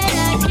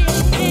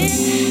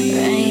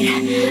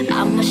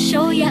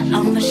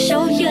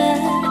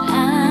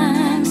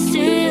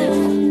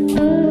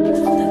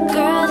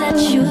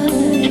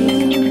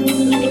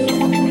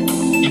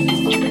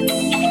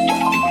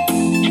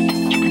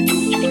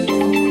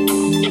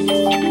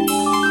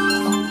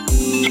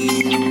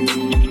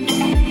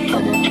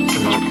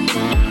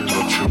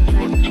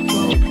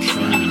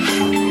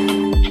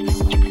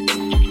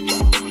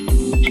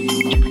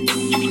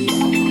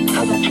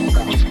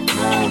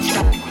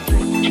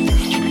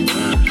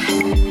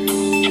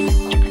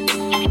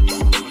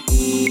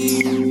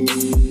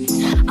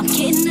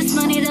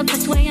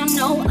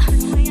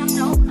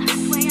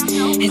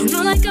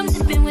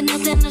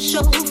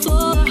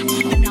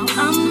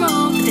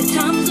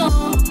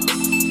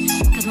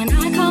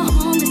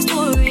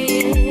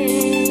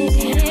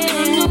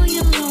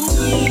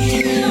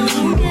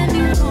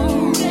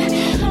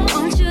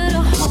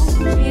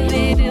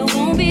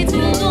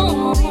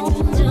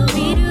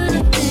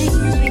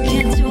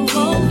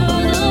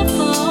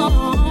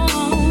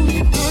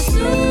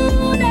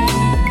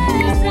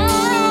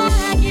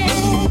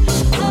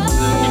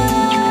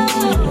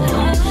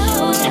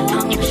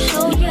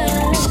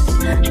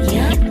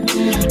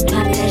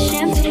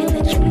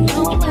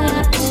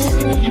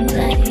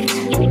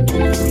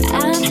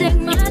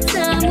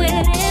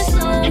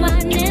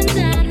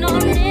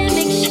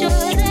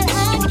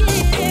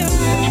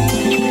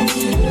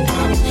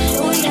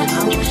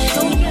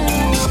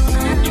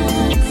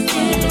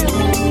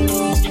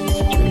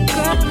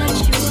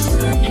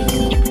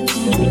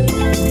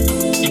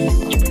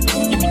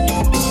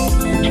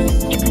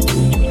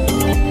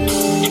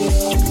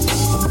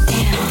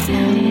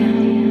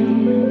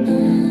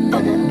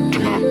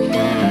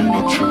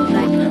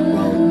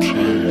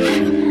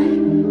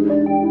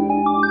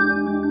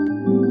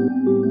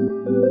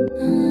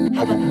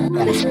I'll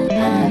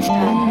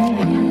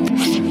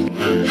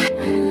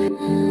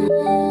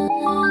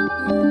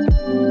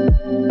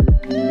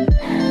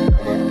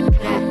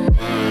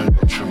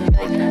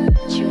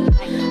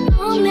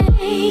make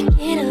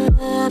it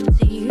up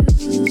to you.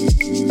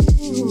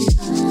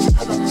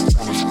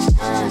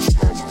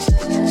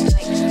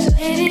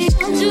 Baby,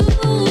 I'll do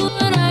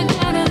what I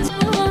gotta do.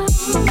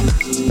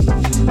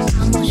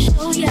 I'ma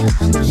show ya.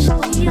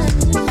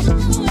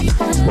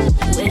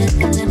 With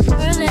the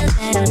pearl that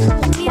I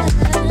know ya.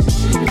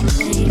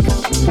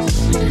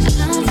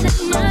 I'll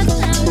take my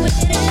time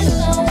with it,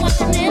 so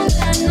one and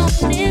I know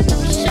this.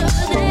 I'm sure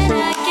that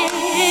I get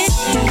it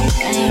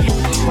right.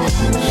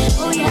 I'ma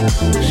show ya.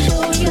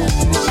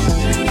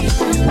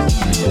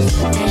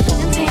 That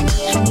champagne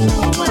you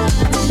know why.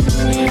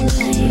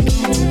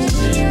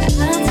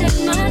 I'll take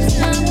my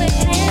time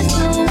with it,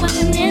 so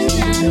one and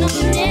I know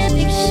this.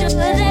 Make sure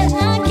that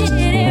I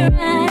get it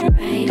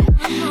right.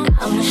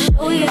 I'ma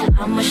show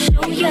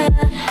ya.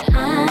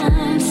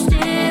 I'm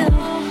still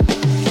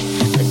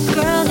the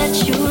girl that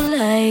you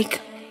like.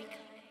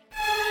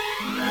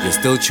 You're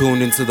still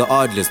tuned into the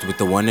Oddlist with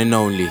the one and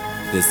only.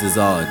 This is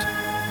Odd.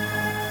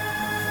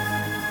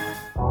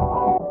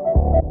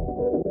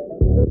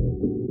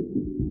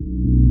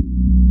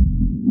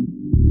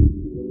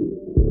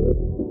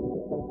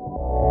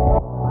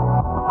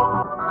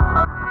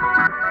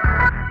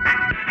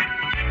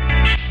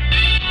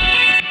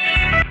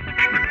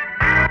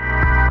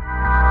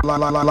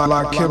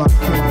 Killer.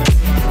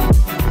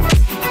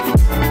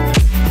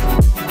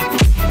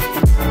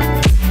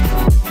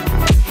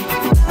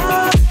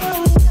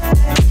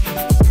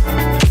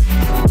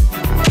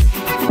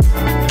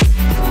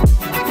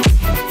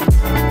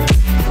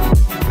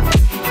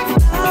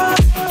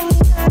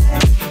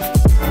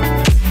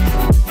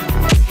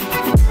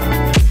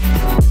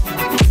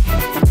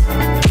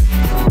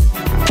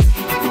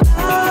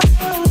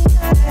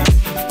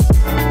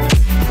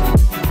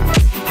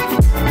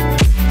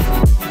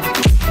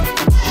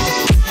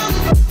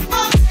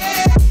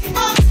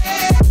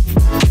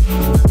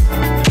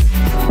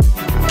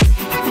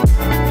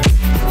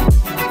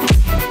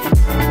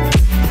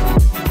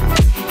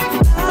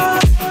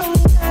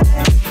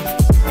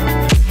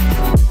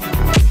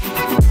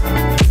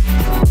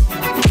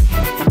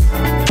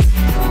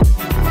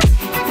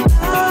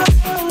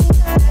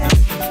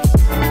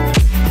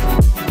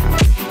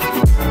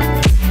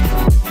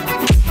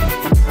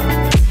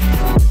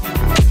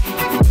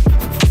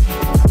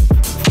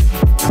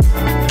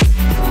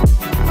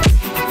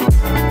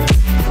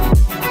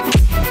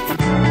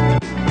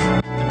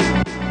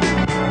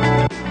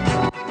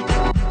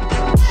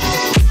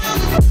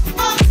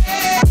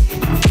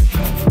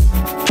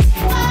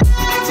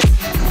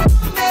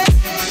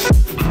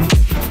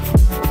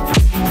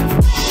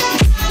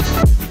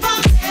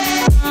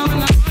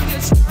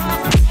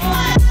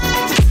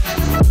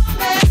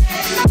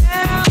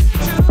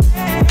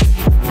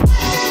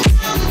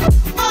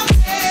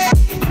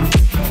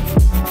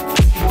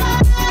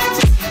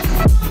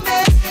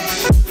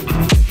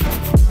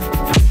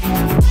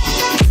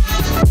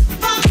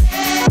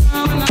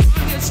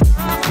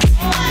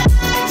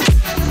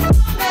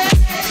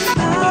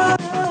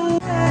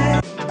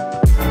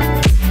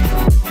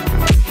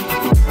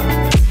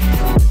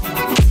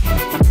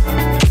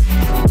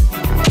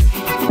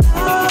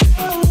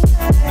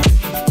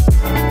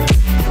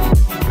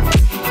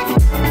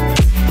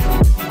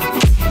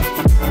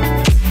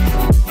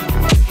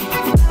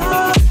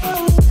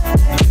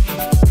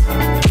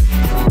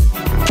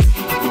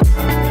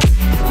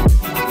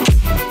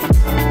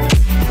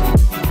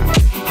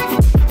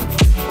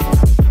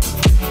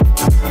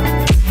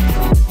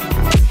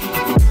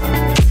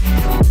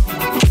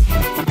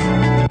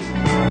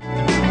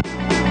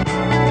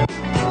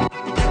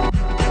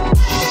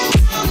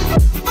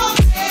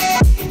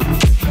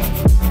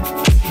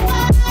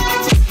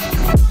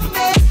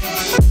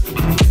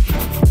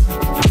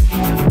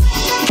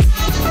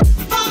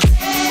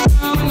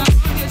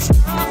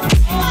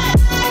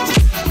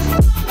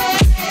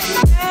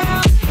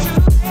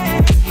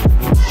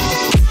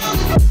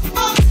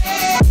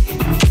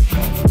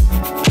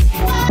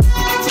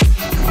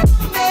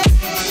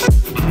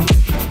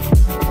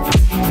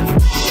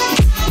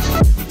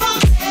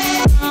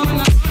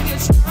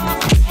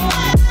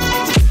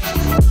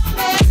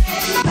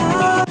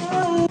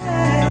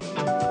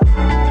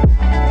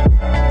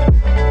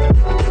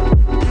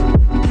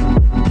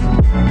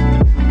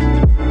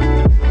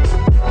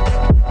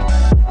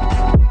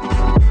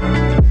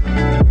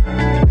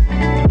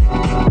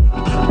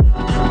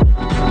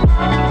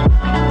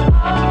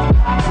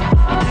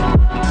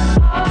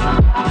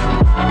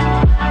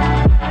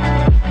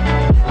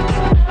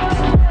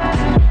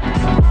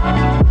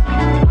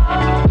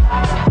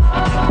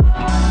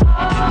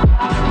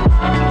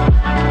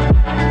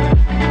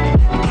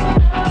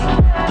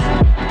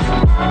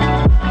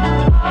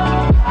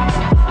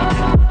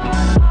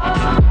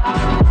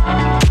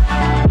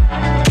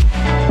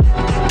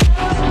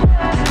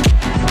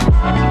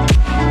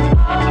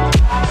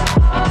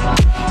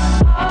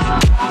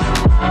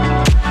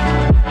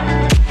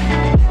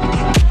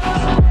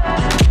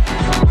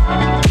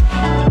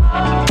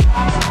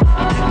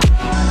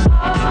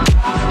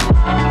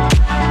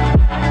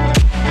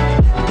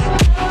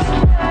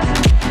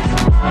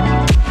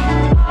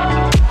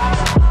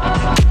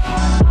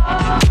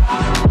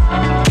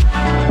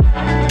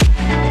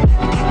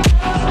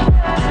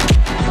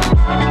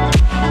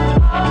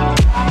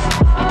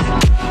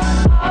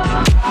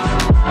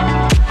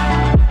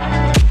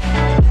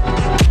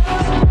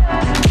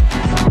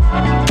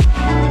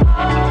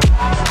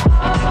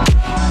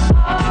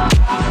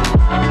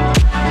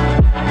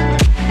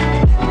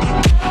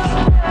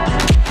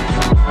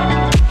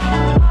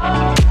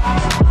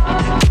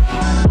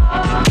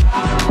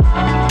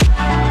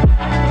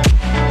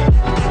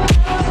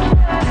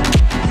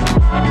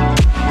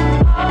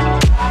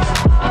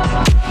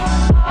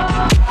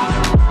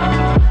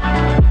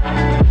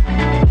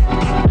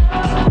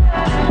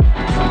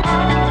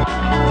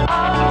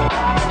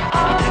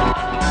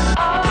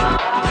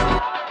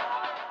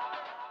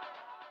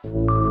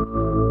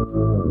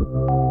 Whole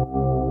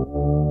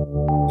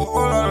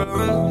lot of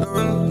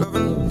loving.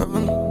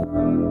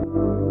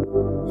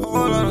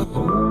 Whole lot of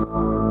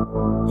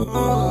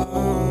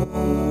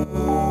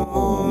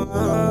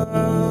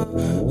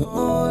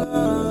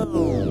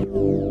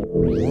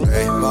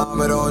Hey,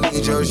 mama don't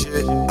need your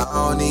shit. I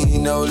don't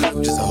need no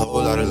love, just a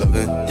whole lot of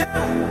loving.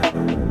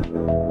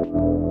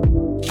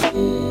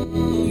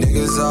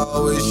 Niggas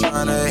always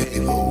tryna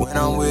hate, but when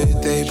I'm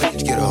with they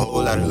bitch, get a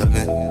whole lot of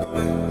loving.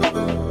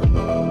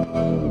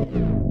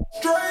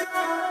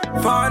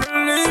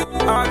 Finally,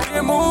 I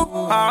can move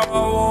how I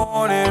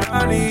want it.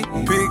 I need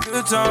pick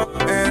the time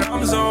and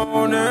I'm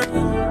zoning.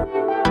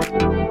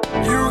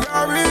 You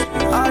got me,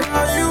 I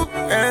got you,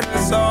 and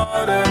it's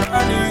all that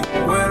I need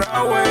when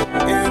I wake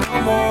in the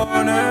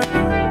morning.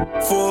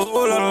 Full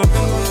of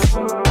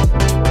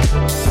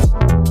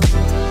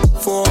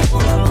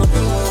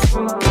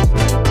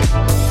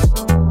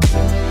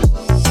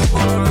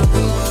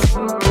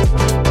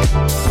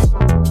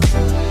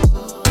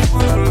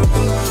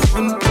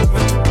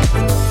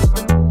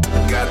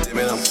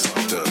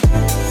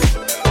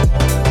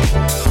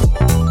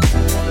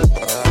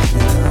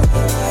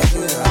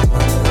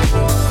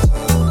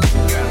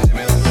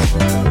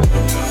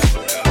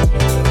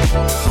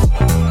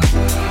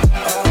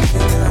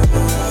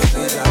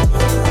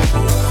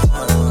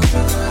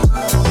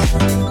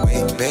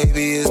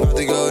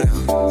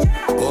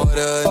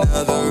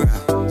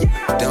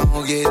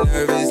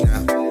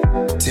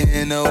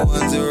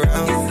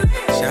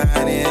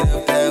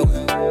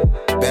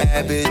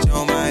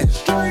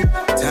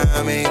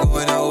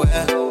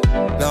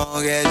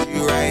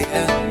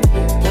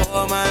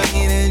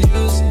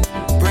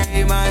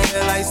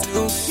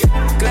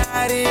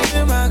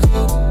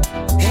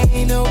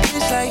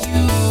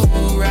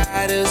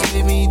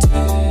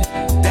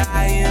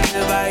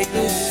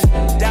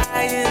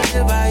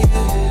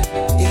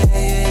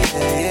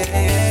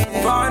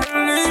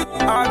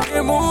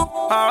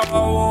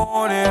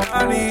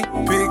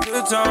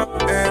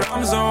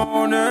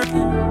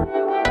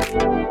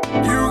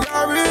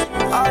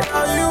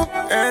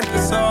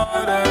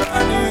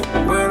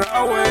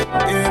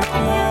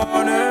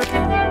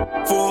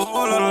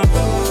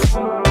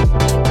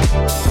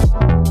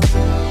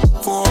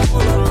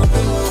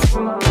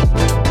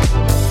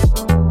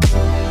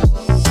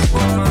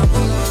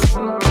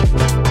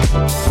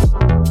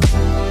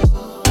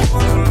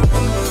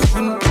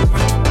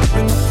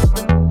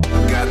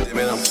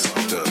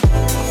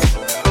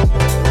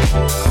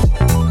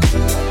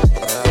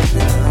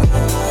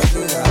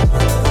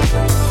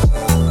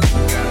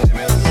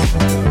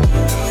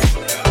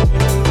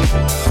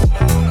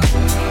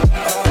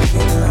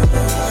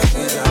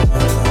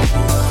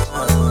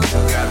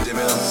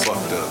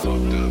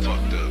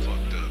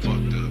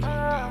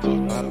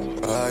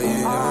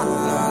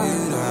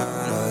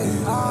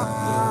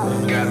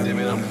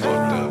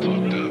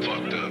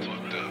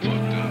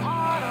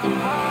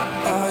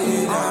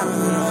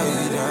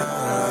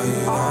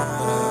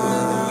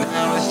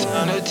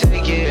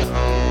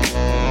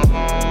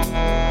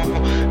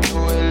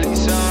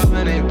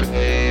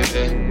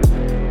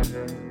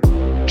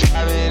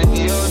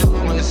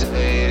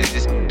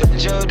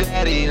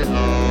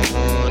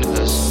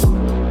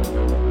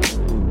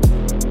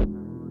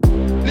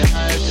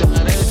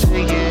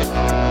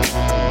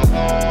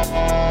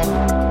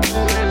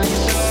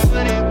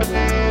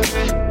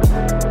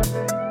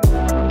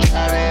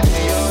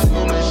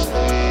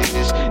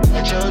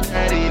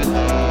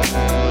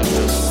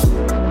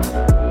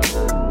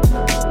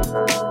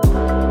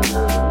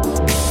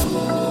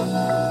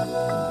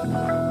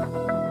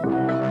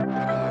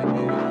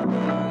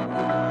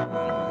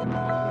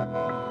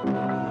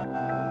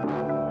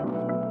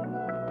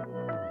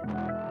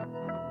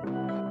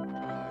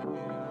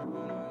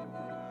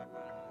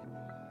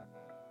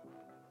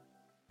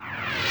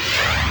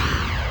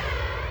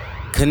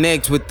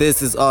Connect with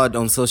This Is Odd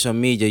on social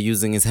media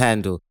using his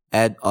handle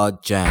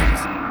 @OddJams.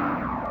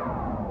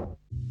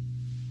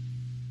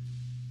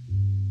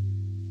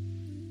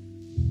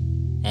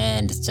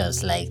 And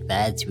just like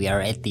that, we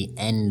are at the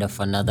end of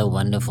another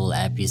wonderful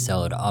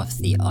episode of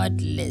the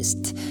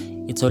Oddlist.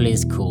 It's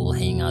always cool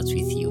hanging out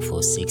with you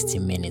for 60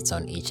 minutes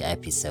on each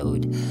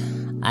episode.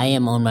 I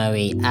am on my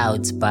way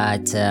out,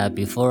 but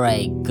before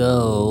I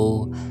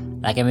go,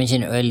 like I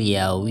mentioned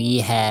earlier, we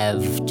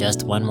have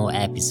just one more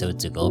episode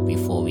to go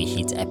before we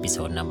hit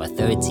episode number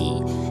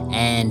 30.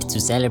 And to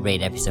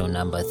celebrate episode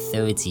number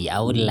 30, I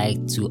would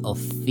like to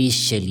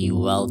officially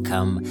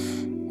welcome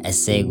a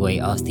segue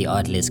of the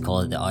Oddlist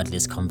called the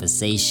Oddlist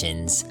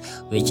Conversations,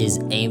 which is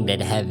aimed at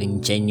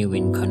having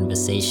genuine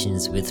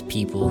conversations with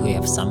people who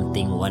have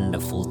something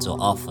wonderful to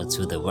offer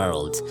to the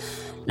world.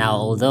 Now,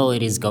 although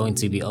it is going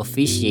to be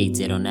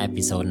officiated on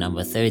episode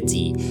number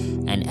 30,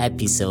 an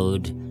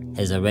episode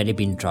has already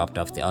been dropped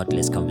of the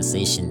Oddlist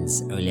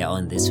Conversations earlier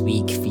on this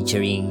week,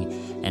 featuring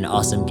an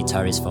awesome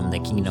guitarist from the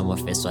Kingdom of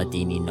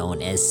Eswatini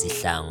known as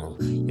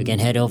Sihlangu. You can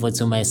head over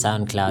to my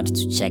SoundCloud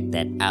to check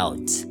that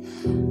out.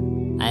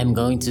 I'm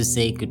going to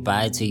say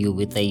goodbye to you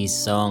with a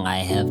song I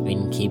have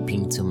been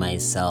keeping to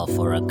myself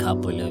for a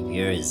couple of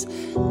years.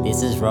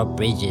 This is Rob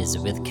Bridges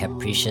with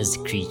Capricious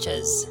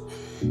Creatures.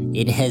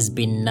 It has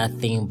been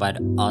nothing but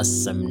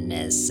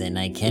awesomeness, and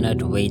I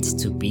cannot wait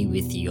to be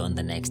with you on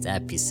the next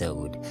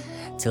episode.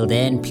 Till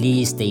then,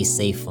 please stay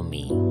safe for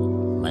me.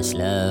 Much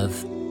love.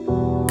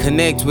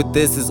 Connect with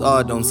This Is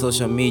Odd on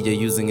social media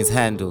using his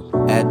handle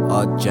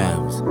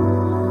 @OddJams.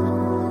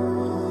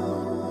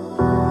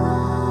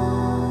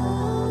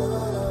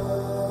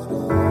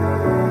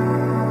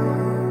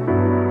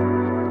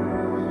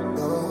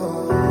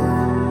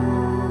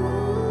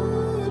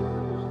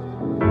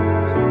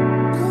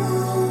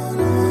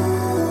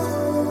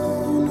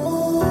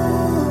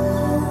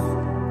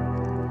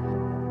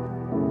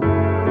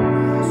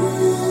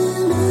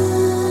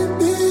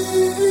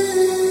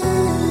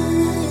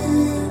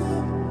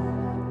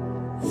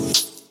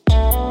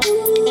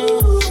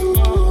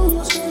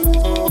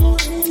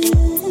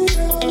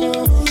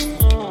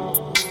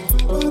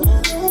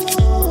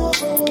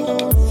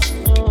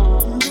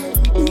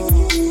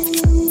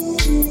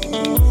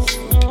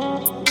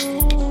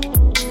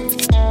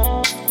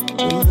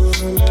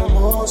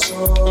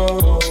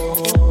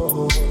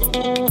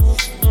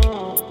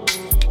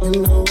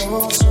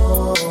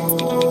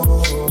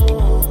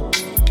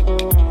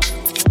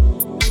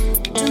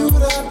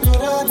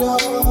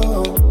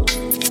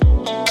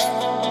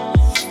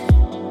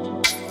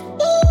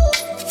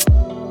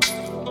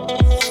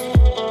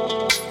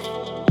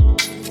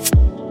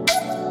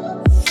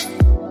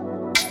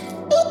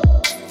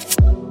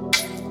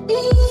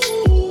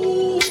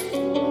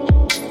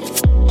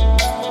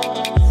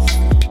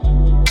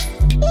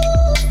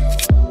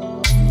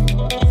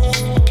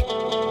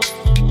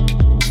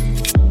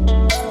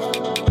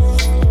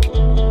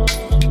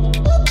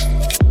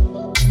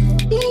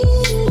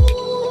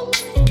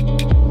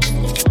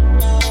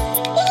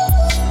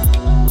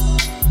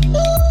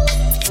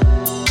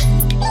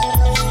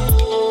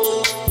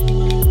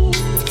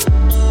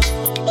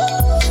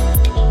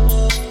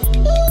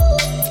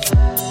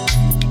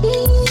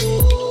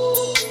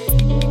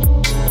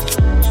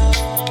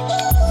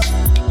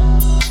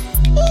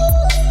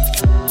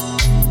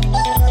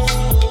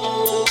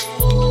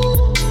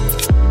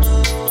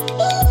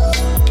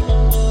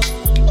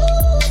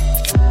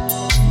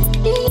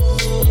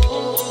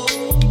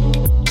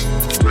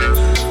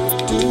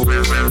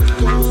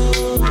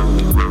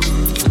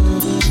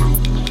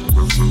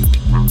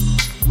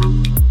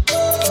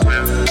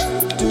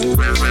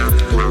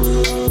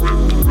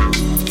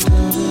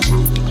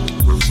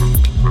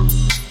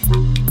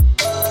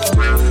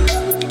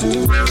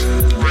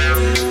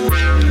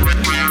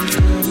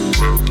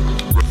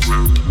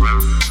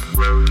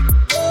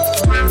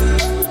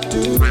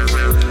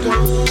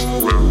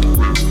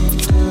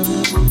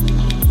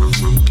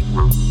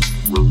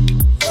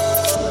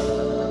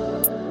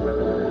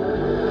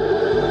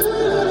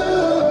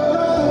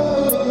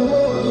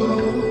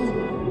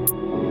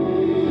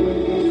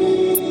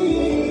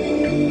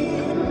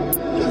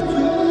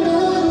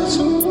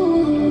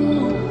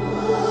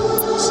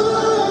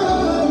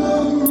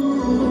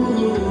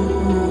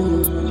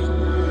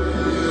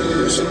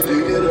 So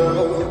dig it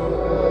up,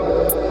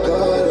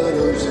 God, I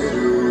don't see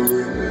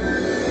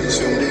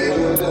you.